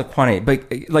right about the quantity.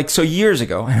 But like, so years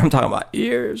ago, and I'm talking about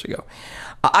years ago,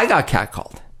 I got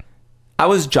catcalled. I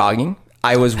was jogging.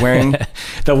 I was wearing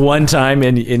the one time,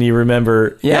 and you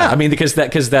remember, I mean, because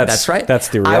that's right. That's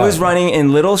the reality. I was running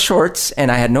in little shorts,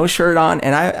 and I had no shirt on,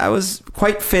 and I was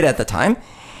quite fit at the time,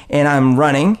 and I'm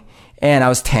running, and I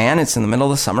was tan. It's in the middle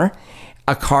of the summer.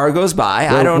 A car goes by.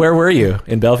 Where were you?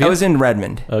 In Bellevue? I was in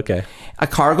Redmond. Okay. A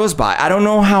car goes by. I don't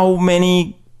know how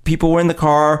many people were in the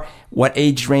car, what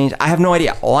age range. I have no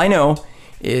idea. All I know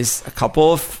is a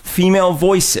couple of female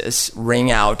voices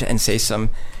ring out and say some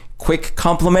quick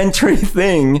complimentary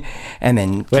thing, and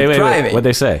then keep driving. What'd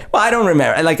they say? Well, I don't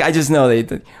remember. Like, I just know I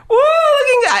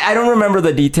don't remember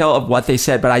the detail of what they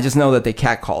said, but I just know that they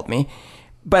catcalled me.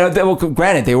 But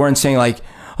granted, they weren't saying like,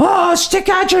 "Oh, stick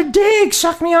out your dick,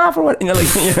 suck me off," or what.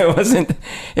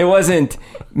 It wasn't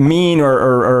mean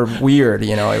or weird.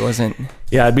 It wasn't.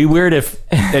 Yeah, it'd be weird if.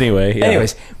 Anyway. Yeah.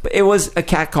 Anyways, but it was a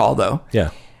catcall though. Yeah.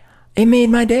 It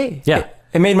made my day. Yeah.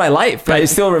 It made my life. I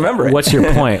still remember it. What's your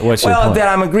point? Well, that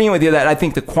I'm agreeing with you that I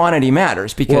think the quantity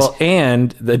matters because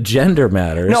and the gender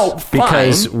matters. No, fine.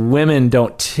 Because women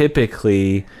don't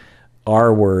typically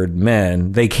R-word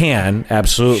men. They can,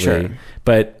 absolutely. Sure.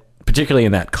 But particularly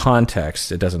in that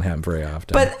context, it doesn't happen very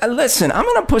often. But listen, I'm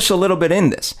going to push a little bit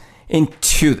into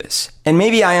this. And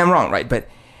maybe I am wrong, right? But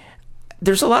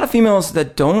there's a lot of females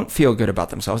that don't feel good about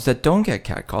themselves, that don't get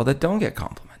catcalled, that don't get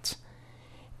compliments.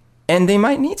 And they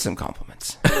might need some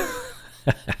compliments.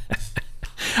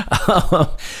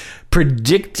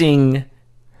 Predicting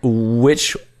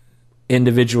which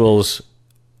individuals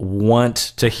want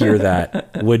to hear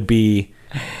that would be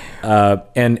well,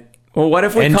 what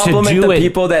if we compliment the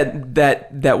people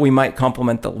that we might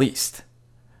compliment the least?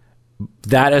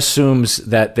 that assumes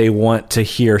that they want to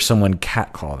hear someone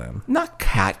catcall them. Not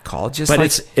catcall, just But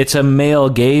like, it's a male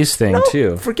gaze thing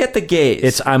too. forget the gaze.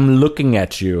 It's I'm looking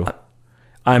at you.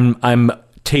 I'm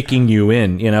taking you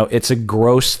in. You know, it's a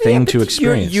gross thing to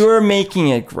experience. You're making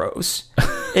it gross.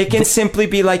 It can simply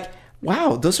be like,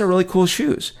 wow, those are really cool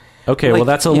shoes. Okay, Like, well,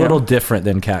 that's a you little know, different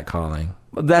than catcalling.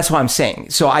 That's what I'm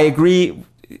saying. So I agree.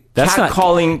 That's not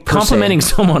Catcalling. per se. complimenting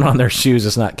someone on their shoes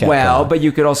is not catcalling. Well, but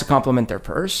you could also compliment their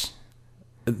purse.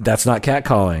 that's not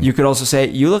catcalling. You could also say,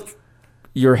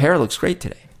 your hair looks great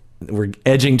today. We're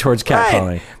edging towards catcalling.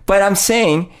 Right. But I'm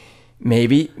saying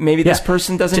maybe this Yeah.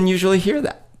 person doesn't usually hear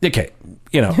that. Okay,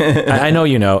 you know, I know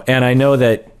you know, and I know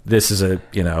that this is a,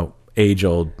 you know,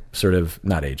 age-old sort of,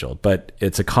 not age-old, but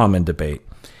it's a common debate,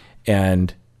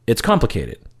 and it's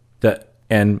complicated.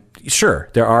 And sure,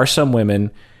 there are some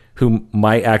women who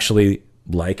might actually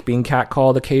like being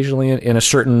catcalled occasionally in a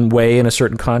certain way, in a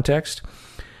certain context.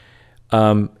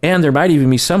 And there might even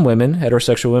be some women,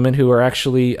 heterosexual women, who are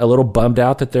actually a little bummed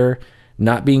out that they're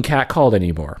not being catcalled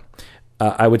anymore.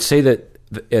 I would say that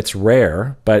it's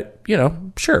rare, but, you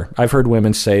know, sure. I've heard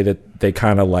women say that they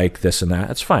kind of like this and that.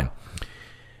 It's fine.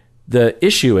 The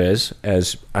issue is,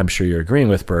 as I'm sure you're agreeing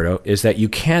with, Berto, is that you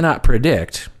cannot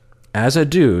predict, as a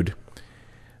dude,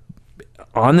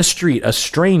 on the street, a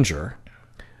stranger,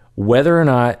 whether or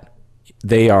not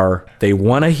they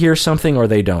want to hear something or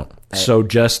they don't. So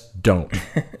just don't.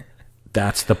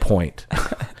 That's the point.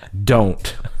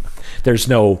 Don't. There's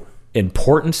no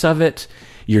importance of it.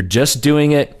 You're just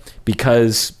doing it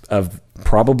because of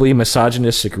probably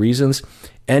misogynistic reasons.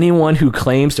 Anyone who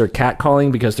claims they're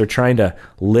catcalling because they're trying to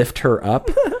lift her up,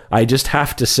 I just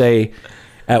have to say,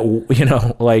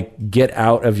 get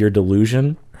out of your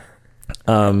delusion,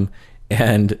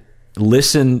 and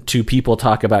listen to people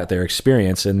talk about their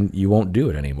experience, and you won't do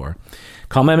it anymore.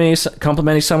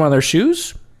 Complimenting someone on their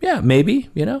shoes? Yeah, maybe,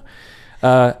 you know.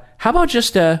 How about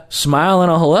just a smile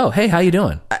and a hello? Hey, how you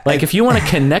doing? If you want to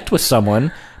connect with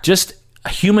someone, just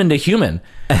human to human,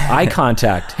 eye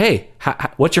contact. Hey,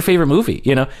 what's your favorite movie?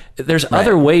 You know, there's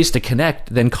other ways to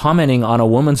connect than commenting on a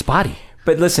woman's body.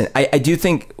 But listen, I do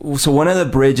think, so one of the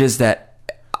bridges that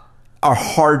are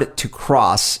hard to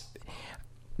cross,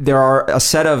 there are a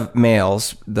set of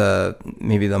males,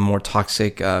 maybe the more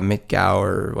toxic MGTOW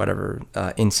or whatever,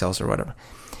 incels or whatever,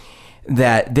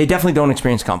 that they definitely don't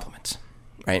experience compliments,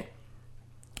 right?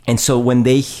 And so when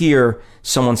they hear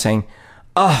someone saying,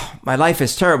 oh, my life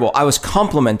is terrible, I was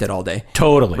complimented all day.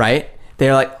 Totally. Right?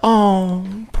 They're like,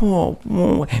 oh, poor.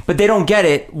 But they don't get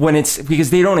it when it's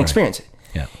because they don't experience it.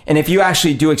 Yeah. And if you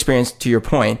actually do experience, to your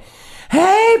point,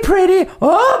 hey, pretty,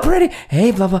 oh, pretty,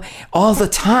 hey, blah, blah, all the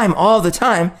time,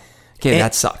 okay,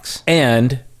 that sucks.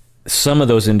 And some of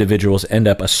those individuals end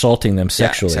up assaulting them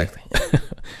sexually. Yeah, exactly.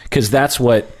 Because that's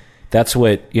what,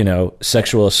 you know,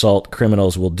 sexual assault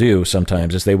criminals will do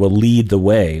sometimes, is they will lead the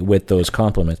way with those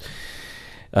compliments.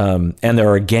 And there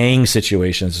are gang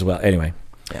situations as well. Anyway,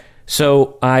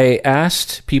 so I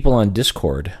asked people on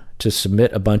Discord to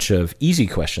submit a bunch of easy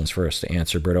questions for us to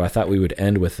answer, Berto. I thought we would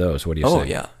end with those. What do you say? Oh,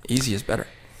 yeah. Easy is better.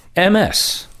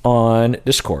 MS on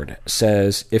Discord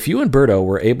says, if you and Berto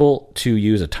were able to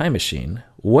use a time machine,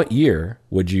 what year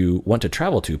would you want to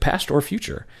travel to, past or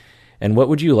future? And what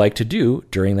would you like to do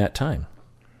during that time?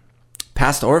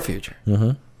 Past or future?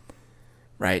 Mm-hmm.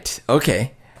 Right.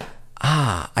 Okay.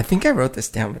 I think I wrote this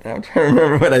down, but I'm trying to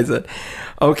remember what I said.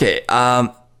 Okay.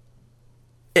 No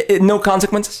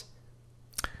consequences?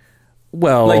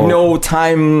 Well, like no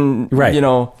time, right. You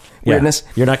know, weirdness.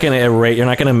 Yeah. You're not going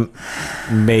to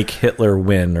make Hitler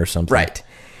win or something. Right.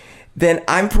 Then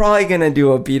I'm probably going to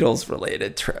do a Beatles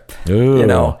related trip. Ooh. You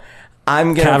know,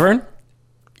 I'm going to Cavern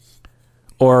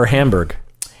or Hamburg.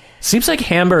 Seems like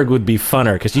Hamburg would be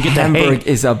funner because you get to hang. Hamburg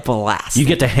is a blast. You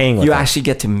get to hang with You them. actually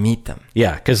get to meet them.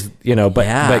 Yeah, because, you know,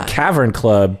 but Cavern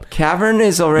Club, Cavern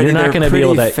is already, you're not they're going to be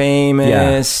able to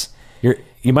famous. Yeah.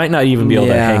 You might not even be able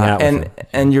to hang out with them.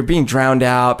 And you're being drowned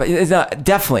out. But it's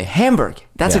definitely Hamburg.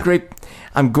 That's a great.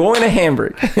 I'm going to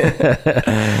Hamburg.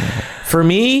 For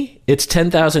me, it's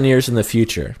 10,000 years in the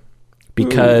future,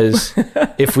 because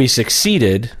if we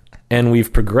succeeded and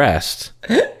we've progressed,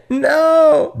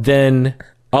 No. then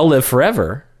I'll live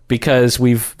forever because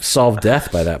we've solved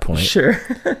death by that point. Sure.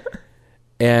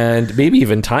 And maybe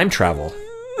even time travel,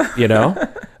 you know?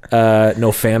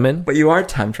 No famine. But you are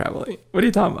time traveling. What are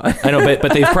you talking about? I know,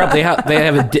 but they probably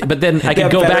but then I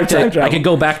could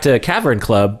go back to Cavern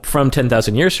Club from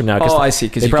 10,000 years from now. Oh, I see.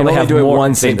 Because they you probably can only have do it more.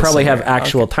 once. They probably have scenario.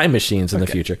 actual time machines in the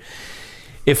future.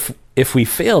 If we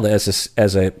failed as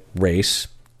a race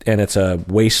and it's a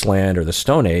wasteland or the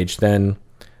Stone Age, then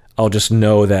I'll just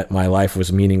know that my life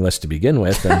was meaningless to begin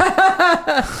with. And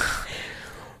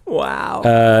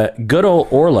Wow. Good old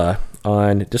Orla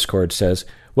on Discord says,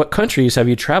 what countries have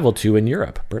you traveled to in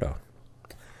Europe, Berto?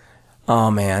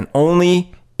 Oh, man.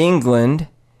 Only England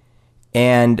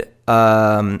and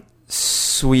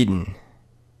Sweden.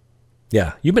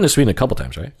 Yeah. You've been to Sweden a couple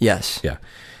times, right? Yes. Yeah.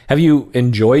 Have you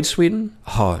enjoyed Sweden?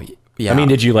 Oh, yeah. I mean,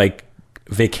 did you like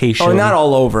vacation? Oh, not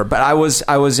all over, but I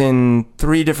was in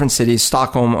 3 different cities.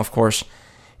 Stockholm, of course.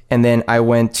 And then I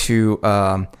went to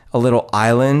a little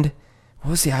island.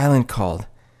 What was the island called?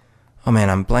 Oh, man,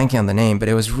 I'm blanking on the name, but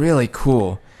it was really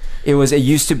cool. It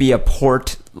used to be a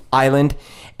port island,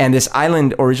 and this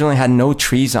island originally had no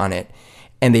trees on it,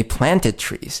 and they planted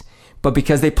trees. But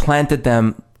because they planted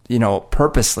them,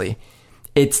 purposely,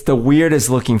 it's the weirdest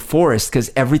looking forest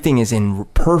because everything is in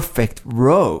perfect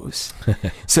rows.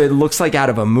 So it looks like out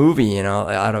of a movie,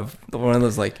 out of one of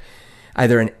those, like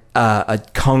either a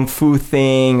kung fu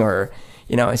thing or,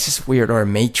 it's just weird, or a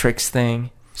Matrix thing.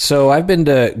 So I've been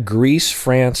to Greece,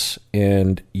 France,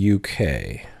 and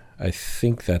UK. I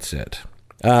think that's it.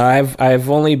 I've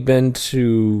only been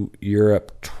to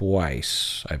Europe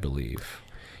twice, I believe.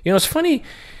 It's funny.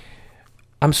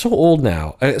 I'm so old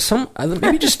now.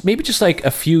 Maybe just like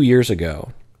a few years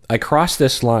ago, I crossed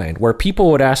this line where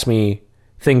people would ask me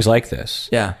things like this.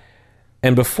 Yeah.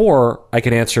 And before I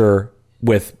could answer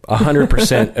with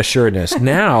 100% assuredness.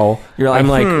 Now you're like, I'm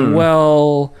like,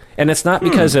 well, and it's not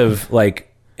because of like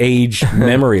age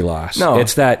memory loss. No,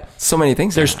 it's that so many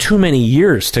things. There's too many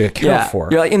years to account for.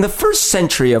 You're like in the first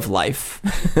century of life,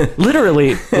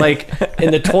 literally, like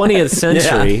in the 20th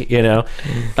century.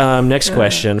 Next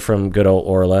question from good old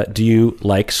Orla: do you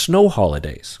like snow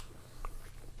holidays?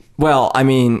 Well, I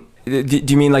mean, do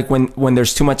you mean like when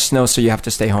there's too much snow, so you have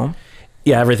to stay home?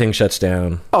 Yeah, everything shuts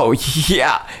down. Oh,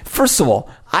 yeah. First of all,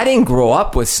 I didn't grow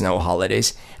up with snow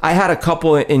holidays. I had a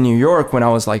couple in New York when I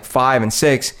was like 5 and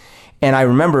 6, and I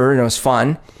remember it was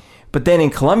fun. But then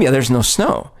in Colombia, there's no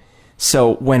snow.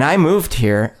 So when I moved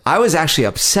here, I was actually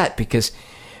upset because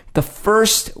the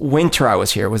first winter I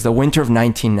was here was the winter of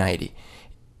 1990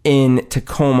 in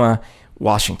Tacoma,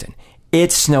 Washington.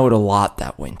 It snowed a lot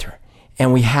that winter.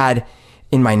 And we had...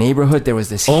 in my neighborhood, there was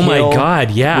this hill. Oh my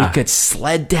God, yeah. We could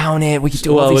sled down it. We could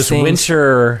do all these things. Well, it was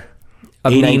winter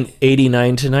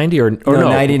 89 to 90 or no,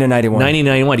 90 to 91. 90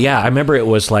 91. Yeah, I remember it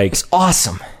was like... It's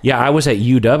awesome. Yeah, I was at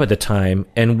UW at the time,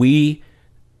 and we,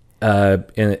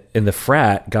 in the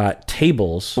frat, got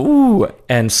tables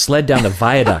and sled down the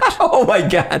viaduct. Oh my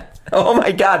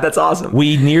God, that's awesome.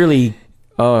 We nearly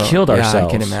killed ourselves.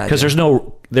 I can imagine. Because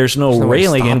there's no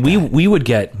railing, and we would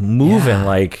get moving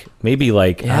like maybe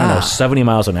like, I don't know, 70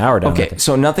 miles an hour down. Okay,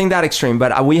 so nothing that extreme,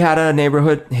 but we had a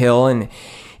neighborhood hill, and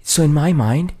so in my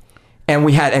mind, and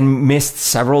we had and missed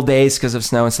several days because of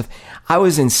snow and stuff. I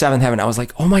was in seventh heaven. I was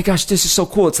like, oh my gosh, this is so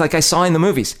cool. It's like I saw in the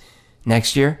movies.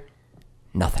 Next year,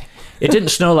 nothing. It didn't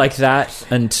snow like that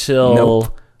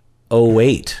until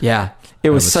 08. Yeah, it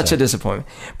was such a disappointment.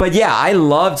 But yeah, I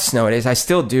loved snow days. I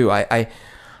still do.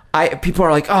 People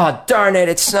are like, oh, darn it,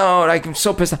 it snowed. I'm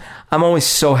so pissed off. I'm always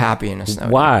so happy in a snow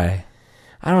day. Why?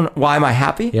 I don't know. Why am I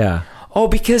happy? Yeah. Oh,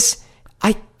 because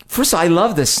first of all, I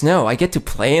love the snow. I get to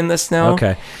play in the snow.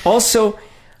 Okay. Also,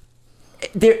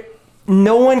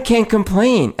 no one can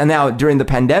complain. And now during the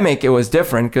pandemic, it was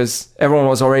different because everyone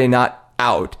was already not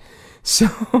out. So,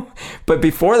 but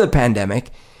before the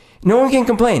pandemic, no one can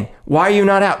complain. Why are you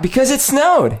not out? Because it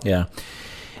snowed. Yeah.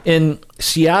 In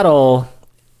Seattle,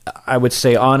 I would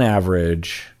say on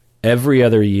average, every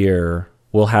other year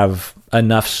we'll have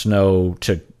enough snow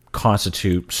to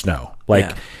constitute snow.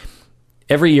 Like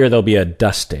every year there'll be a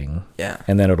dusting,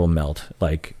 and then it'll melt,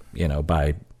 like,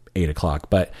 by 8 o'clock.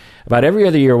 But about every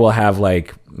other year we'll have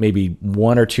like maybe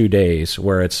 1 or 2 days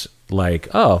where it's like,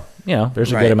 oh,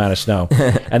 there's a good amount of snow.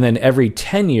 And then every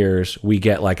 10 years we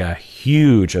get like a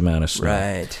huge amount of snow.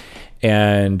 Right.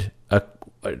 And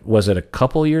was it a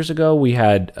couple years ago? We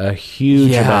had a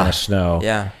huge amount of snow.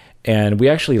 Yeah. And we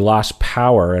actually lost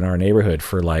power in our neighborhood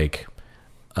for like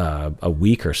a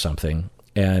week or something.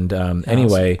 And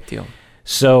anyway,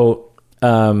 so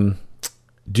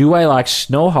do I like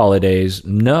snow holidays?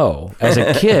 No. As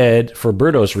a kid, for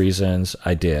Berto's reasons,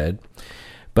 I did.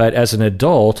 But as an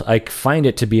adult, I find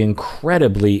it to be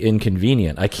incredibly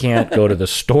inconvenient. I can't go to the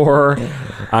store.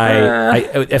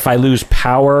 If I lose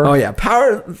power... Oh, yeah.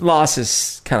 Power loss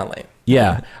is kind of lame.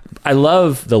 Yeah. I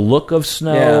love the look of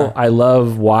snow. Yeah. I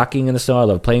love walking in the snow. I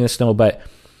love playing in the snow. But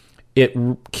it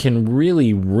can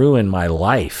really ruin my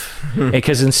life.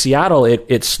 Because in Seattle,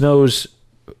 it snows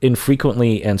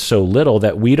infrequently and so little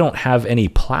that we don't have any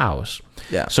plows.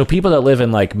 Yeah. So people that live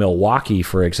in like Milwaukee,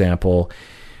 for example...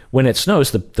 when it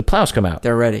snows, the plows come out.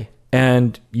 They're ready.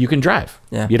 And you can drive.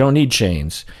 Yeah. You don't need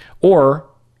chains. Or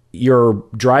your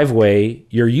driveway,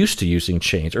 you're used to using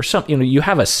chains or something. You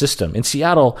have a system. In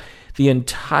Seattle,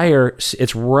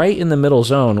 it's right in the middle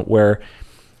zone where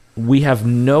we have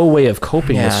no way of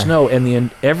coping with snow, and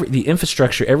the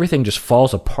infrastructure, everything just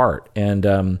falls apart. And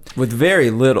with very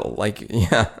little,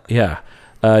 yeah.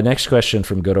 Next question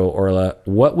from good old Orla: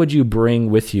 what would you bring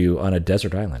with you on a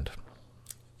desert island?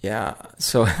 Yeah,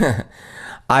 so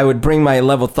I would bring my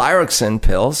levothyroxine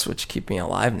pills, which keep me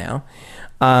alive now.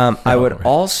 I would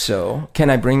also. Can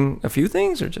I bring a few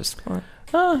things or just one?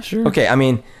 Sure. Okay, I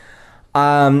mean,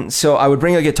 so I would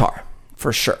bring a guitar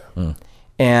for sure.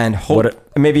 And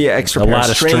maybe an extra pair of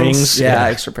strings. Yeah,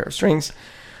 extra pair of strings.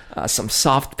 Some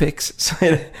soft picks.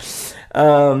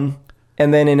 And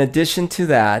then in addition to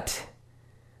that,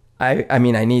 I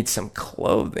need some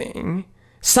clothing.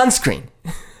 Sunscreen.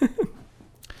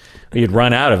 You'd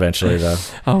run out eventually, though.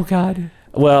 Oh, God.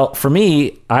 Well, for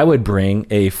me, I would bring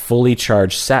a fully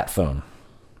charged sat phone.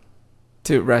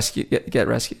 To get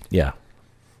rescued? Yeah.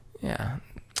 Yeah.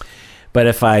 But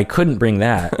if I couldn't bring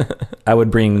that, I would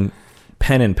bring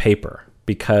pen and paper,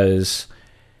 because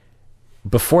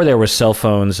before there was cell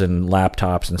phones and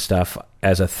laptops and stuff,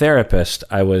 as a therapist,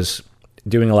 I was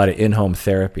doing a lot of in-home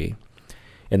therapy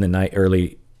in the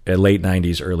late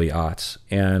 90s, early aughts.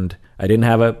 And I didn't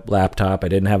have a laptop. I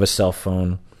didn't have a cell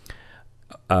phone.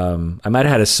 I might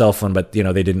have had a cell phone, but they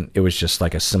didn't. It was just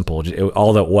like a simple.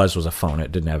 All that was a phone.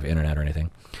 It didn't have internet or anything.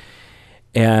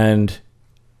 And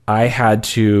I had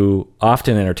to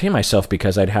often entertain myself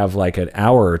because I'd have like an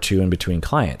hour or two in between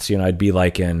clients. I'd be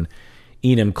like in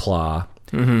Enumclaw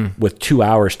with 2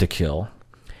 hours to kill.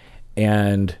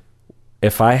 And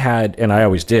if I had, and I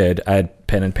always did, I had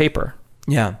pen and paper.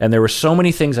 Yeah. And there were so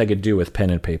many things I could do with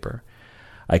pen and paper.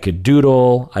 I could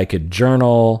doodle, I could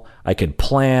journal, I could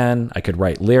plan, I could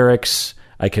write lyrics,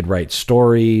 I could write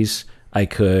stories, I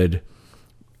could,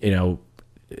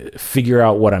 figure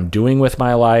out what I'm doing with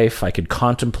my life. I could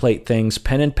contemplate things.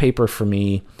 Pen and paper for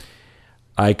me,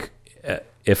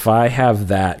 if I have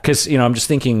that, because, I'm just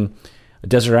thinking a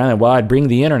desert island, well, I'd bring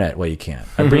the internet. Well, you can't.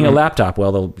 I'd bring a laptop.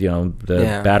 Well,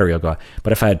 the battery will go out.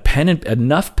 But if I had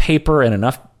enough paper and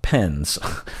enough pens,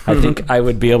 I think I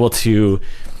would be able to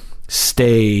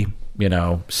stay,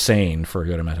 sane for a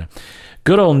good amount of time.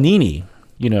 Good old Nini.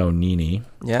 Nini.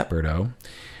 Yeah. Berto.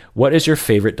 What is your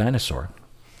favorite dinosaur?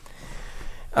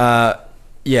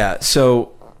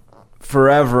 So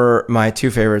forever, my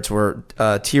two favorites were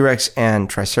T-Rex and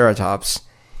Triceratops.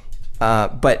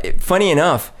 But funny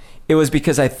enough, it was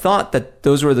because I thought that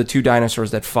those were the two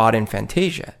dinosaurs that fought in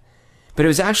Fantasia. But it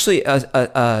was actually a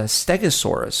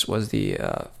Stegosaurus was the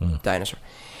dinosaur.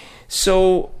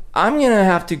 So I'm going to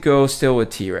have to go still with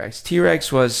T-Rex. T-Rex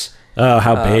was... Oh,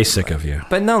 how basic of you.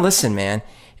 But no, listen, man.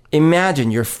 Imagine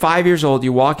you're 5 years old,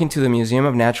 you walk into the Museum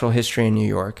of Natural History in New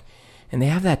York, and they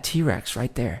have that T-Rex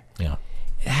right there. Yeah.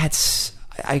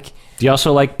 Do you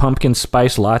also like pumpkin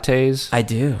spice lattes? I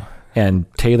do.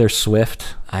 And Taylor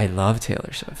Swift? I love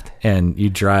Taylor Swift. And you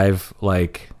drive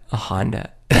like... a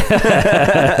Honda.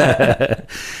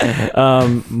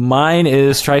 Mine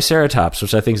is Triceratops,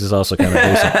 which I think is also kind of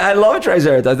basic. I love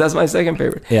Triceratops. That's my second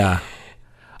favorite. Yeah.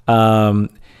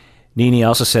 Nini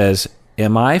also says,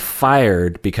 am I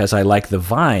fired because I like the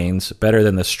Vines better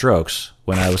than the Strokes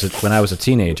when I was a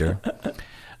teenager?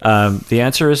 The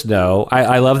answer is no.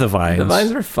 I love the Vines. The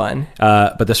Vines are fun.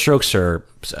 But the Strokes are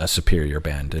a superior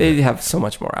band. They have so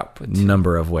much more output.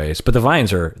 Number of ways. But the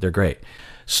Vines they're great.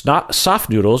 Soft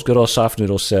Noodles, good old Soft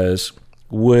Noodles says,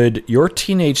 would your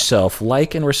teenage self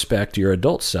like and respect your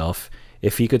adult self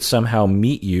if he could somehow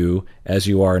meet you as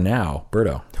you are now?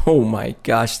 Berto. Oh my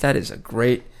gosh, that is a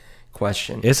great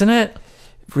question. Isn't it?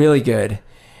 Really good.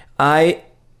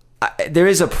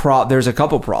 There's a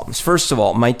couple problems. First of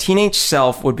all, my teenage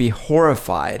self would be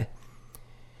horrified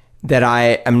that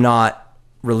I am not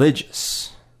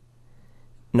religious.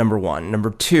 Number one. Number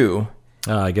two,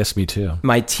 I guess me too.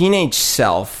 My teenage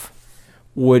self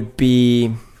would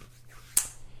be...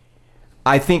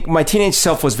 I think my teenage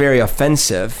self was very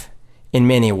offensive in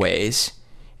many ways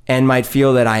and might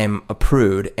feel that I am a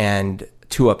prude and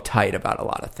too uptight about a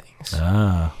lot of things.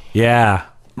 Yeah.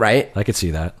 Right? I could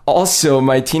see that. Also,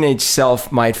 my teenage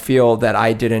self might feel that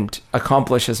I didn't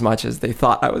accomplish as much as they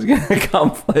thought I was going to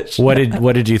accomplish. What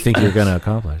did you think you were going to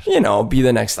accomplish? Be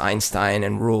the next Einstein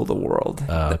and rule the world.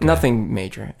 Okay. Nothing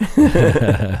major.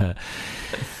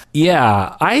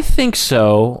 Yeah, I think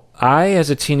so. I, as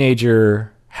a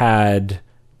teenager, had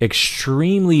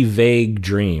extremely vague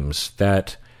dreams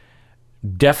that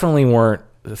definitely weren't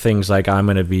things like I'm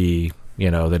going to be,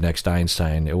 the next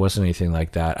Einstein. It wasn't anything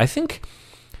like that. I think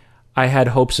I had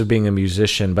hopes of being a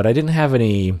musician, but I didn't have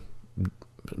any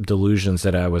delusions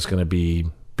that I was going to be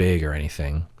big or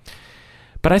anything.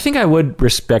 But I think I would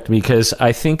respect me, because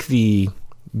I think the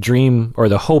dream or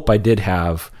the hope I did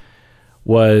have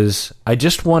was I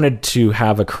just wanted to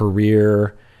have a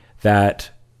career that,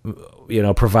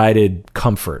 provided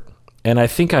comfort. And I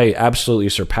think I absolutely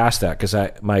surpassed that, because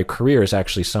my career is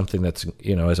actually something that's,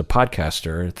 as a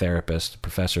podcaster, therapist,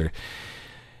 professor,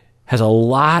 has a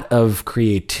lot of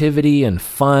creativity and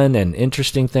fun and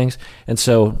interesting things. And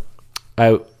so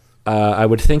I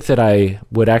would think that I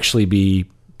would actually be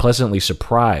pleasantly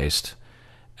surprised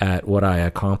at what I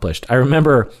accomplished. I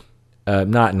remember,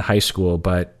 not in high school,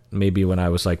 but maybe when I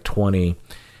was like 20,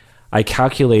 I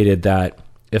calculated that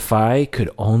if I could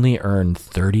only earn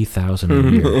 $30,000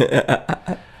 a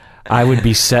year, I would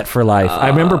be set for life. I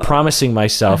remember promising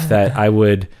myself that I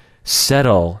would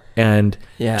settle and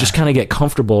just kind of get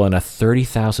comfortable in a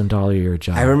 $30,000 a year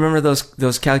job. I remember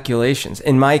those calculations.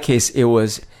 In my case, it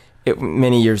was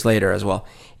many years later as well.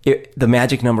 The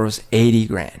magic number was 80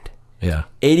 grand. Yeah.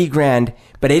 80 grand.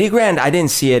 But 80 grand, I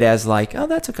didn't see it as like, oh,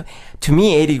 that's okay. To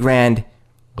me, 80 grand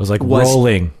was like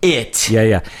rolling. It.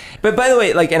 Yeah. But by the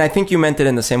way, and I think you meant it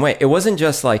in the same way. It wasn't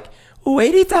just like, oh,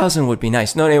 80,000 would be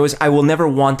nice. No, it was, I will never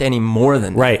want any more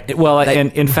than that. Right. Well,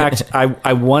 and in fact,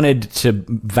 I wanted to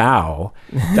vow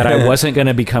that I wasn't going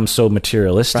to become so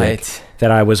materialistic,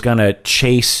 that I was going to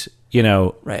chase,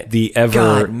 the ever...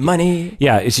 God, money.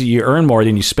 Yeah, you earn more,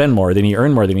 then you spend more, then you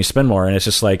earn more, then you spend more, and it's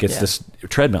just like, it's this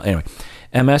treadmill. Anyway,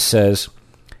 MS says,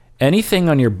 anything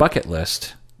on your bucket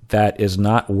list that is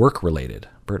not work-related.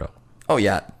 Berto. Oh,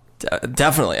 yeah,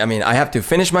 definitely. I mean, I have to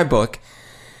finish my book,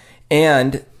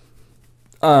 and...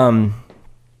 well,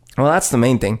 that's the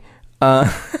main thing.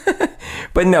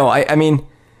 But no, I mean,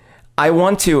 I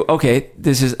want to, okay,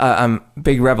 this is a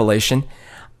big revelation.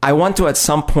 I want to at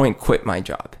some point quit my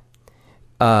job.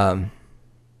 And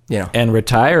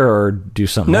retire or do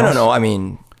something else? No. I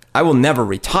mean, I will never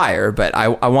retire, but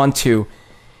I want to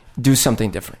do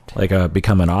something different. Like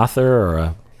become an author or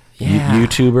a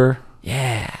YouTuber?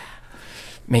 Yeah.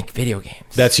 Make video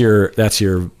games. That's your,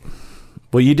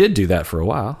 well, you did do that for a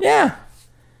while. Yeah.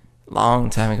 Long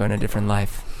time ago in a different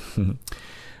life.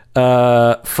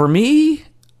 For me,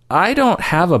 I don't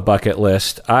have a bucket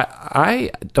list.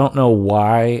 I don't know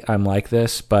why I'm like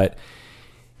this, but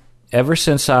ever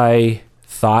since I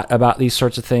thought about these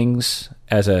sorts of things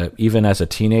even as a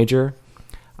teenager,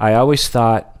 I always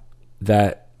thought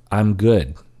that I'm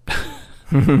good.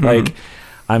 Like,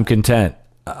 I'm content.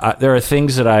 There are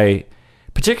things that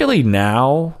particularly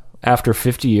now, after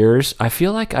 50 years, I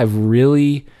feel like I've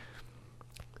really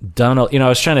done, I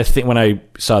was trying to think, when I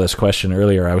saw this question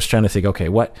earlier, I was trying to think, okay,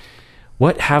 what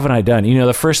haven't I done?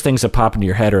 The first things that pop into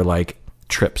your head are like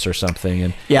trips or something.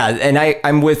 And and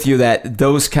I'm with you that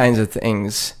those kinds of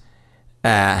things,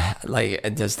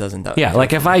 it just doesn't. Yeah,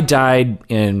 like if I died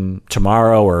in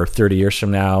tomorrow or 30 years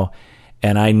from now,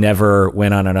 and I never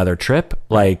went on another trip,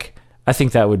 like I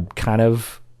think that would kind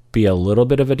of be a little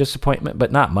bit of a disappointment,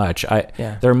 but not much.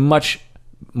 There are much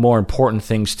more important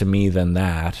things to me than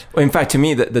that. Well, in fact, to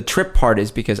me, the trip part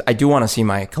is because I do want to see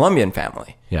my Colombian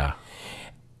family. Yeah.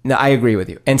 No, I agree with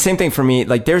you. And same thing for me.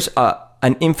 Like, there's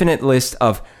an infinite list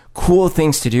of cool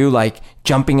things to do, like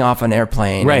jumping off an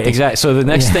airplane. Right, exactly. So the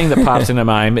next thing that pops into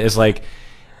mind is like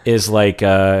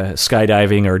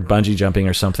skydiving or bungee jumping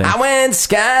or something. I went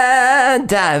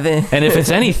skydiving. And if it's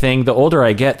anything, the older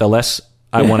I get, the less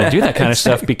I want to do that kind of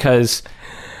stuff, because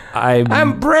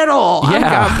I'm brittle. Yeah. I've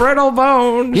got brittle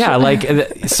bones. Yeah, like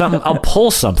I'll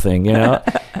pull something,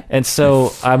 and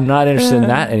so I'm not interested in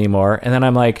that anymore. And then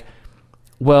I'm like,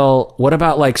 well, what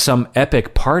about like some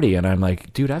epic party? And I'm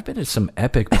like, dude, I've been to some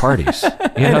epic parties,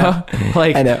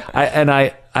 Like, I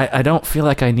know. I don't feel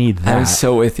like I need that. I'm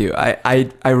so with you.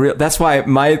 That's why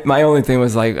my only thing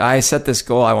was like, I set this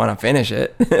goal, I want to finish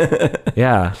it.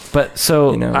 Yeah, but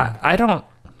so I don't.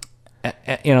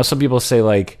 Some people say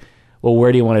like, well,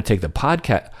 where do you want to take the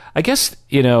podcast? I guess,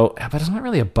 but it's not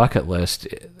really a bucket list.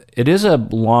 It is a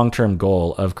long-term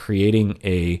goal of creating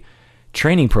a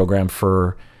training program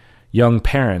for young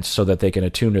parents so that they can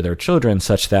attune to their children,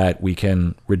 such that we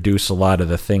can reduce a lot of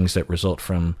the things that result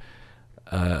from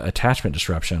attachment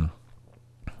disruption.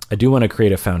 I do want to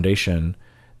create a foundation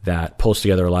that pulls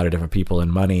together a lot of different people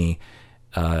and money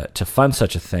to fund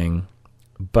such a thing.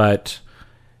 But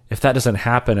if that doesn't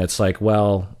happen, it's like,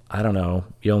 well, I don't know,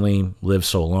 you only live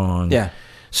so long. Yeah.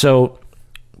 So,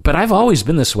 but I've always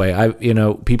been this way.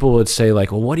 People would say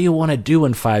like, well, what do you want to do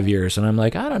in 5 years? And I'm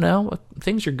like, I don't know.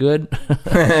 Things are good.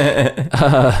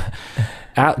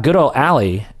 Good old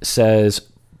Allie says,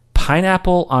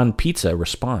 pineapple on pizza,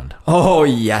 respond. Oh,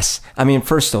 yes. I mean,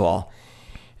 first of all,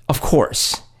 of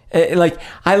course.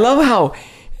 I love how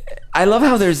I love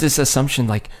how there's this assumption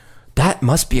like that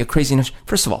must be a crazy notion.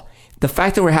 First of all, the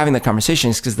fact that we're having the conversation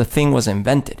is because the thing was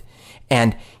invented.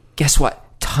 And guess what?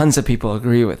 Tons of people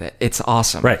agree with it. It's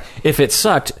awesome. Right. If it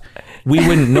sucked, we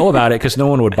wouldn't know about it because no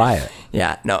one would buy it.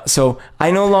 Yeah, no. So I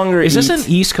no longer Is eat... this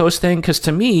an East Coast thing? Because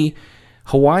to me,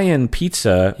 Hawaiian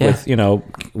pizza with,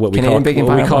 what we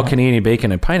call Canadian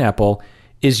bacon and pineapple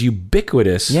is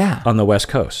ubiquitous on the West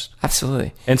Coast.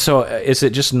 Absolutely. And so is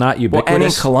it just not ubiquitous? Well, and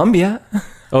in Colombia.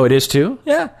 Oh, it is too?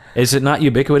 Yeah. Is it not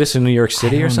ubiquitous in New York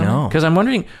City or something? Because I'm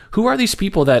wondering, who are these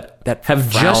people that have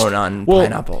just on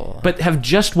pineapple, but have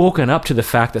just woken up to the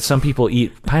fact that some people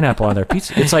eat pineapple on their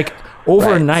pizza? It's like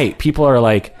overnight, people are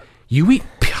like, "You eat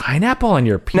pineapple on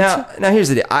your pizza?" Now here's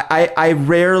the deal. I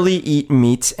rarely eat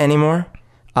meats anymore.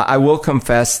 I will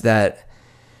confess that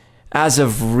as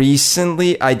of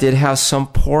recently, I did have some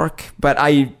pork, but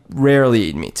I rarely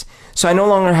eat meats. So I no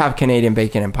longer have Canadian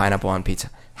bacon and pineapple on pizza.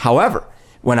 However,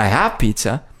 when I have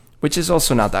pizza, which is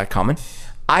also not that common,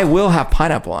 I will have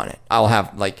pineapple on it. I'll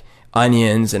have like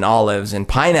onions and olives and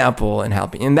pineapple and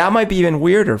jalapeno. And that might be even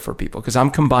weirder for people because I'm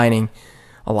combining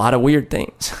a lot of weird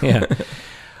things. Yeah,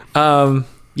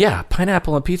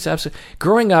 pineapple on pizza. Absolutely.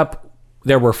 Growing up,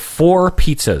 there were 4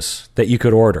 pizzas that you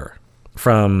could order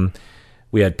from.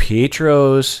 We had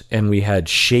Pietro's and we had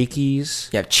Shakey's.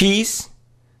 You have cheese?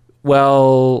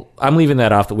 Well, I'm leaving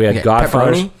that off. We had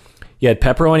Godfather's. Pepperoni? You had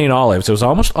pepperoni and olives. It was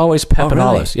almost always and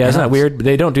olives. Yeah, isn't that weird?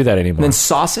 They don't do that anymore. And then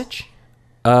sausage?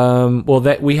 Well,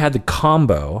 that we had the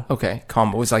combo. Okay,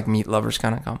 combo. It was like Meat Lovers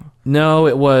kind of combo. No,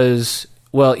 it was.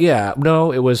 Well, yeah,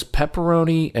 no, it was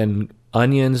pepperoni and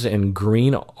onions and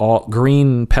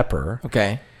green pepper.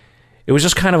 Okay. It was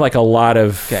just kind of like a lot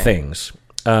of things.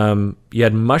 You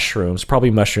had mushrooms.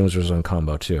 Probably mushrooms was on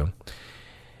combo too.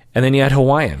 And then you had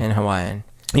Hawaiian. And Hawaiian.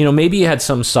 Maybe you had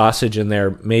some sausage in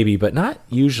there, maybe, but not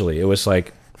usually. It was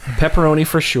like pepperoni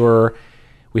for sure.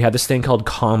 We had this thing called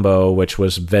combo, which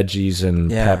was veggies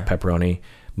and pepperoni.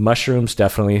 Mushrooms,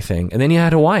 definitely a thing. And then you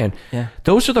had Hawaiian. Yeah.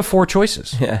 Those are the 4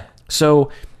 choices. Yeah.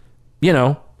 So,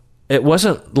 it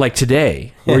wasn't like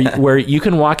today where you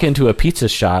can walk into a pizza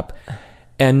shop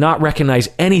and not recognize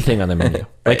anything on the menu.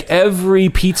 Like every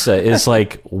pizza is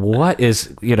like, what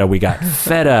is, we got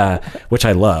feta, which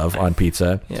I love on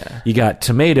pizza. Yeah. You got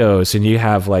tomatoes and you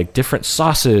have like different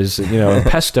sauces, and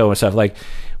pesto and stuff. Like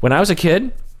when I was a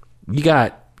kid, you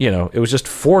got, it was just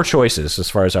 4 choices as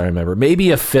far as I remember.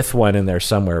 Maybe a 5th one in there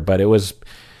somewhere, but it was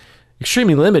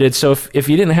extremely limited. So if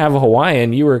you didn't have a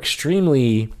Hawaiian, you were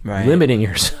extremely limiting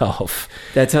yourself.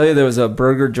 Did I tell you there was a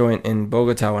burger joint in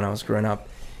Bogota when I was growing up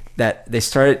that they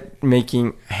started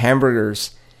making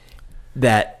hamburgers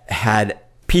that had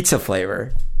pizza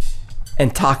flavor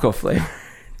and taco flavor.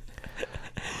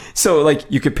 So like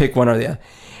you could pick one or the other.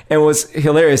 And it was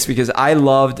hilarious because I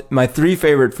loved my 3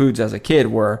 favorite foods as a kid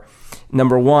were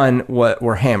number 1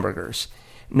 were hamburgers.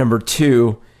 Number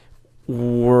 2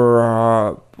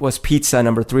 was pizza.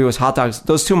 Number 3 was hot dogs.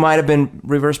 Those 2 might have been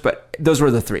reversed, but those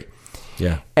were the 3.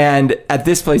 Yeah. And at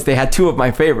this place, they had 2 of my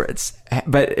favorites,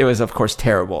 but it was, of course,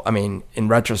 terrible. I mean, in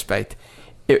retrospect,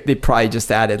 they probably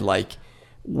just added like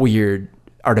weird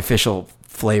artificial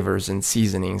flavors and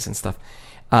seasonings and stuff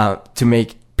to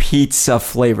make pizza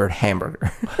flavored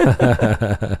hamburger.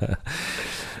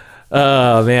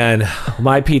 Oh, man.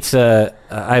 My pizza,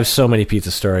 I have so many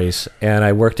pizza stories, and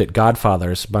I worked at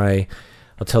Godfather's. I'll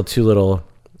tell 2 little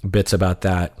bits about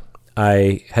that.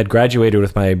 I had graduated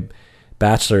with my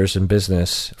bachelor's in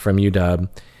business from UW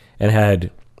and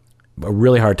had a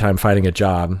really hard time finding a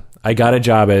job. I got a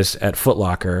job at Foot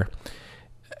Locker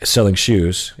selling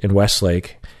shoes in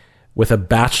Westlake with a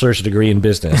bachelor's degree in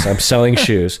business. I'm selling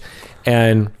shoes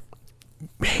and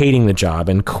hating the job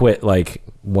and quit like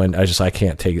when I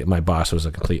can't take it. My boss was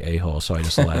a complete a-hole, so I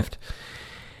just left.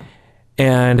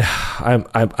 And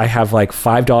I have like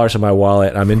 $5 in my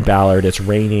wallet. I'm in Ballard. It's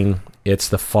raining. It's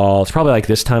the fall. It's probably like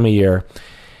this time of year.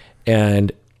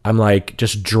 And I'm like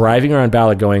just driving around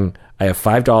Ballard going, I have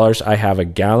 $5. I have a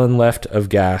gallon left of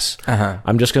gas.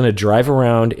 I'm just going to drive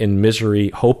around in misery,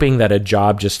 hoping that a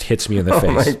job just hits me in the face.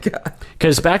 Oh my God.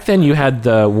 Because back then you had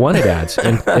the wanted ads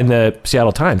in the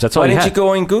Seattle Times. That's all you had. Why didn't you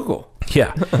go in Google?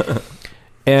 Yeah.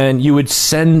 And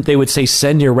they would say,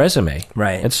 send your resume.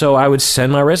 Right. And so I would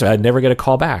send my resume. I'd never get a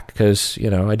call back because,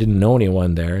 I didn't know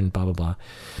anyone there and blah, blah, blah.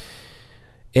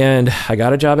 And I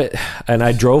got a job and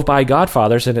I drove by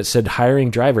Godfather's and it said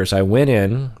hiring drivers. I went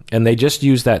in and they just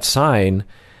used that sign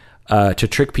to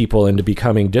trick people into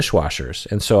becoming dishwashers.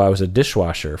 And so I was a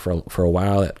dishwasher for a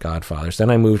while at Godfather's.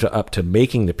 Then I moved up to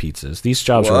making the pizzas. These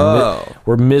jobs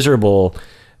were miserable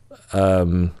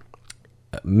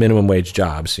minimum wage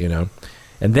jobs, And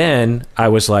then I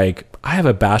was like, I have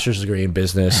a bachelor's degree in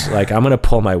business. Like, I'm going to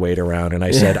pull my weight around. And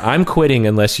I said, I'm quitting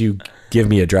unless you give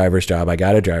me a driver's job. I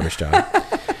got a driver's job.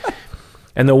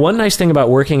 And the one nice thing about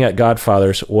working at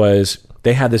Godfather's was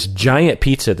they had this giant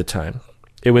pizza at the time.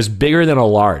 It was bigger than a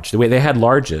large. The way they had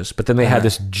larges, but then they had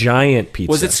this giant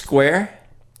pizza. Was it square?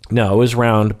 No, it was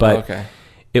round, but okay.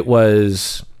 It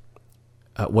was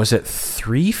it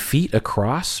 3 feet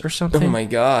across or something? Oh my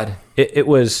God. It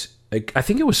was, I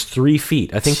think it was 3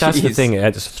 feet. I think that's the Jeez. thing. It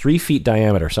had 3 feet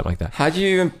diameter, something like that. How'd you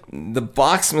even, the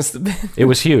box must have been. It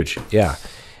was huge, yeah.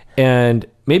 And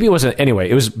maybe it wasn't, anyway,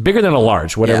 it was bigger than a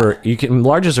large, whatever. Yeah.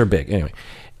 Larges are big, anyway.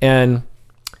 And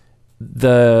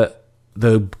the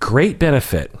great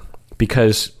benefit,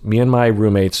 because me and my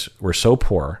roommates were so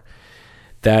poor,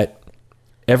 that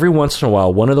every once in a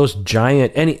while, one of those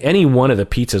giant, any one of the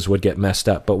pizzas would get messed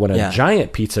up. But when a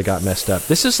giant pizza got messed up,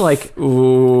 this is like,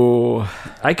 ooh,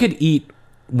 I could eat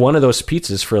one of those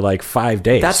pizzas for like 5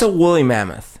 days. That's a woolly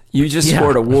mammoth. You just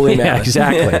scored a woolly mammoth. Yeah,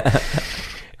 exactly.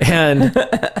 And,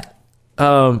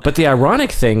 but the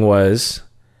ironic thing was,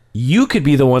 you could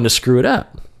be the one to screw it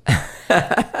up.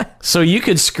 So you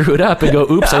could screw it up and go,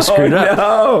 oops, I screwed up.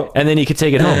 No. And then you could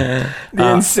take it home.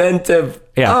 The incentive.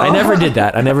 Yeah, I never did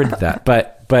that.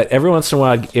 But every once in a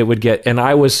while it would get, and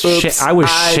I was shameless. I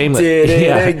did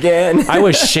it again. I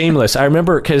was shameless. I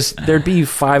remember because there'd be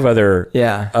 5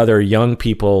 other young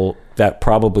people that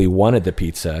probably wanted the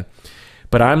pizza,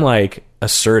 but I'm like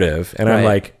assertive, and I'm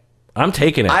like, I'm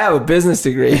taking it. I have a business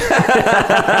degree.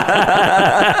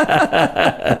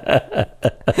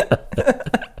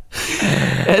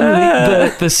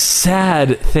 And the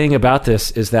sad thing about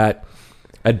this is that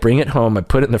I'd bring it home, I'd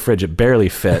put it in the fridge, it barely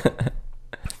fit,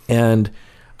 and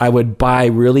I would buy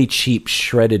really cheap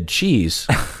shredded cheese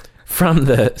from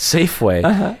the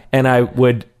Safeway, and I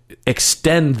would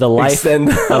extend the life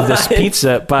of this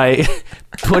pizza by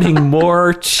putting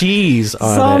more cheese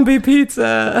on Zombie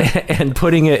pizza. and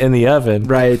putting it in the oven.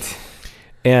 Right.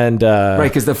 And right,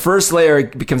 because the first layer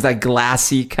becomes that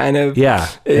glassy kind of. Yeah.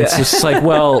 It's just like,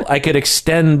 well, I could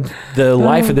extend the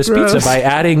life of this pizza by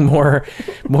adding more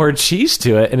cheese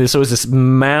to it. And so it was this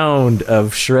mound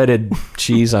of shredded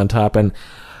cheese on top. And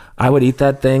I would eat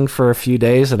that thing for a few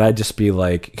days, and I'd just be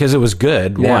like, because it was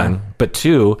good, one, but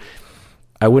two,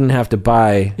 I wouldn't have to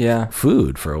buy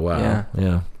food for a while.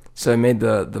 Yeah. So it made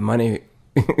the money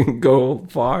go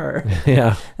far.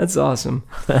 Yeah. That's awesome.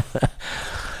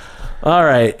 All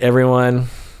right, everyone.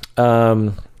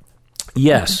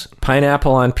 Yes,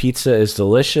 pineapple on pizza is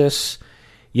delicious.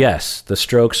 Yes, the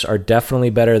Strokes are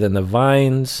definitely better than the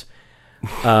Vines.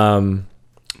 And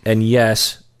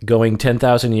yes, going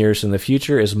 10,000 years in the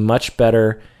future is much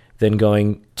better than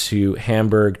going to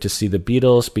Hamburg to see the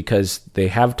Beatles, because they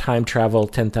have time travel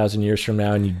 10,000 years from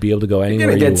now, and you'd be able to go anywhere you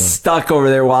want. You're going to get stuck over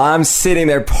there while I'm sitting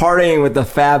there partying with the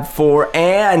Fab Four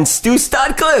and Stu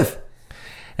Sutcliffe.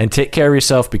 And take care of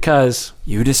yourself, because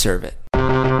you deserve it.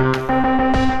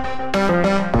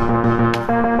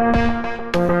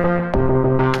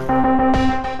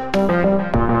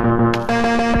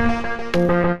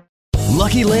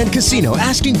 Lucky Land Casino,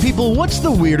 asking people, what's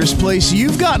the weirdest place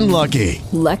you've gotten lucky?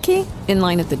 Lucky? In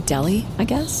line at the deli, I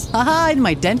guess? Aha, in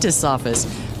my dentist's office.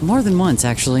 More than once,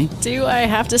 actually. Do I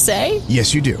have to say?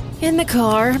 Yes, you do. In the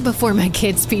car before my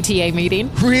kids' PTA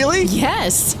meeting. Really?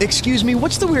 Yes. Excuse me,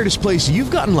 what's the weirdest place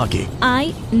you've gotten lucky?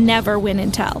 I never win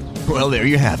and tell. Well, there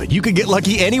you have it. You can get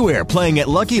lucky anywhere, playing at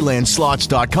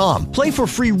LuckyLandSlots.com. Play for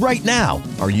free right now.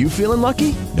 Are you feeling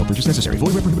lucky? No purchase necessary.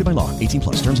 Void where prohibited by law. 18+.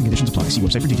 Terms and conditions apply. See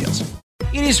website for details.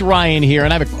 It is Ryan here,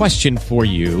 and I have a question for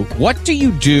you. What do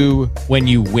you do when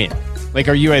you win? Like,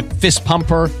 are you a fist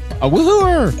pumper, a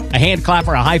woohooer, a hand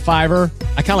clapper, a high fiver?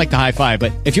 I kind of like the high five,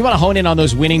 but if you want to hone in on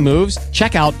those winning moves,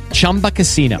 check out Chumba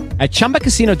Casino. At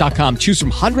ChumbaCasino.com, choose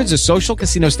from hundreds of social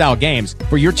casino-style games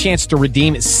for your chance to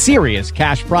redeem serious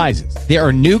cash prizes. There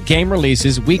are new game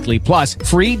releases weekly, plus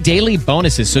free daily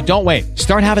bonuses. So don't wait.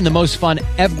 Start having the most fun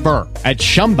ever at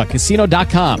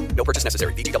ChumbaCasino.com. No purchase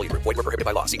necessary. VGW Group. Void where prohibited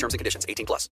by law. See terms and conditions. 18+.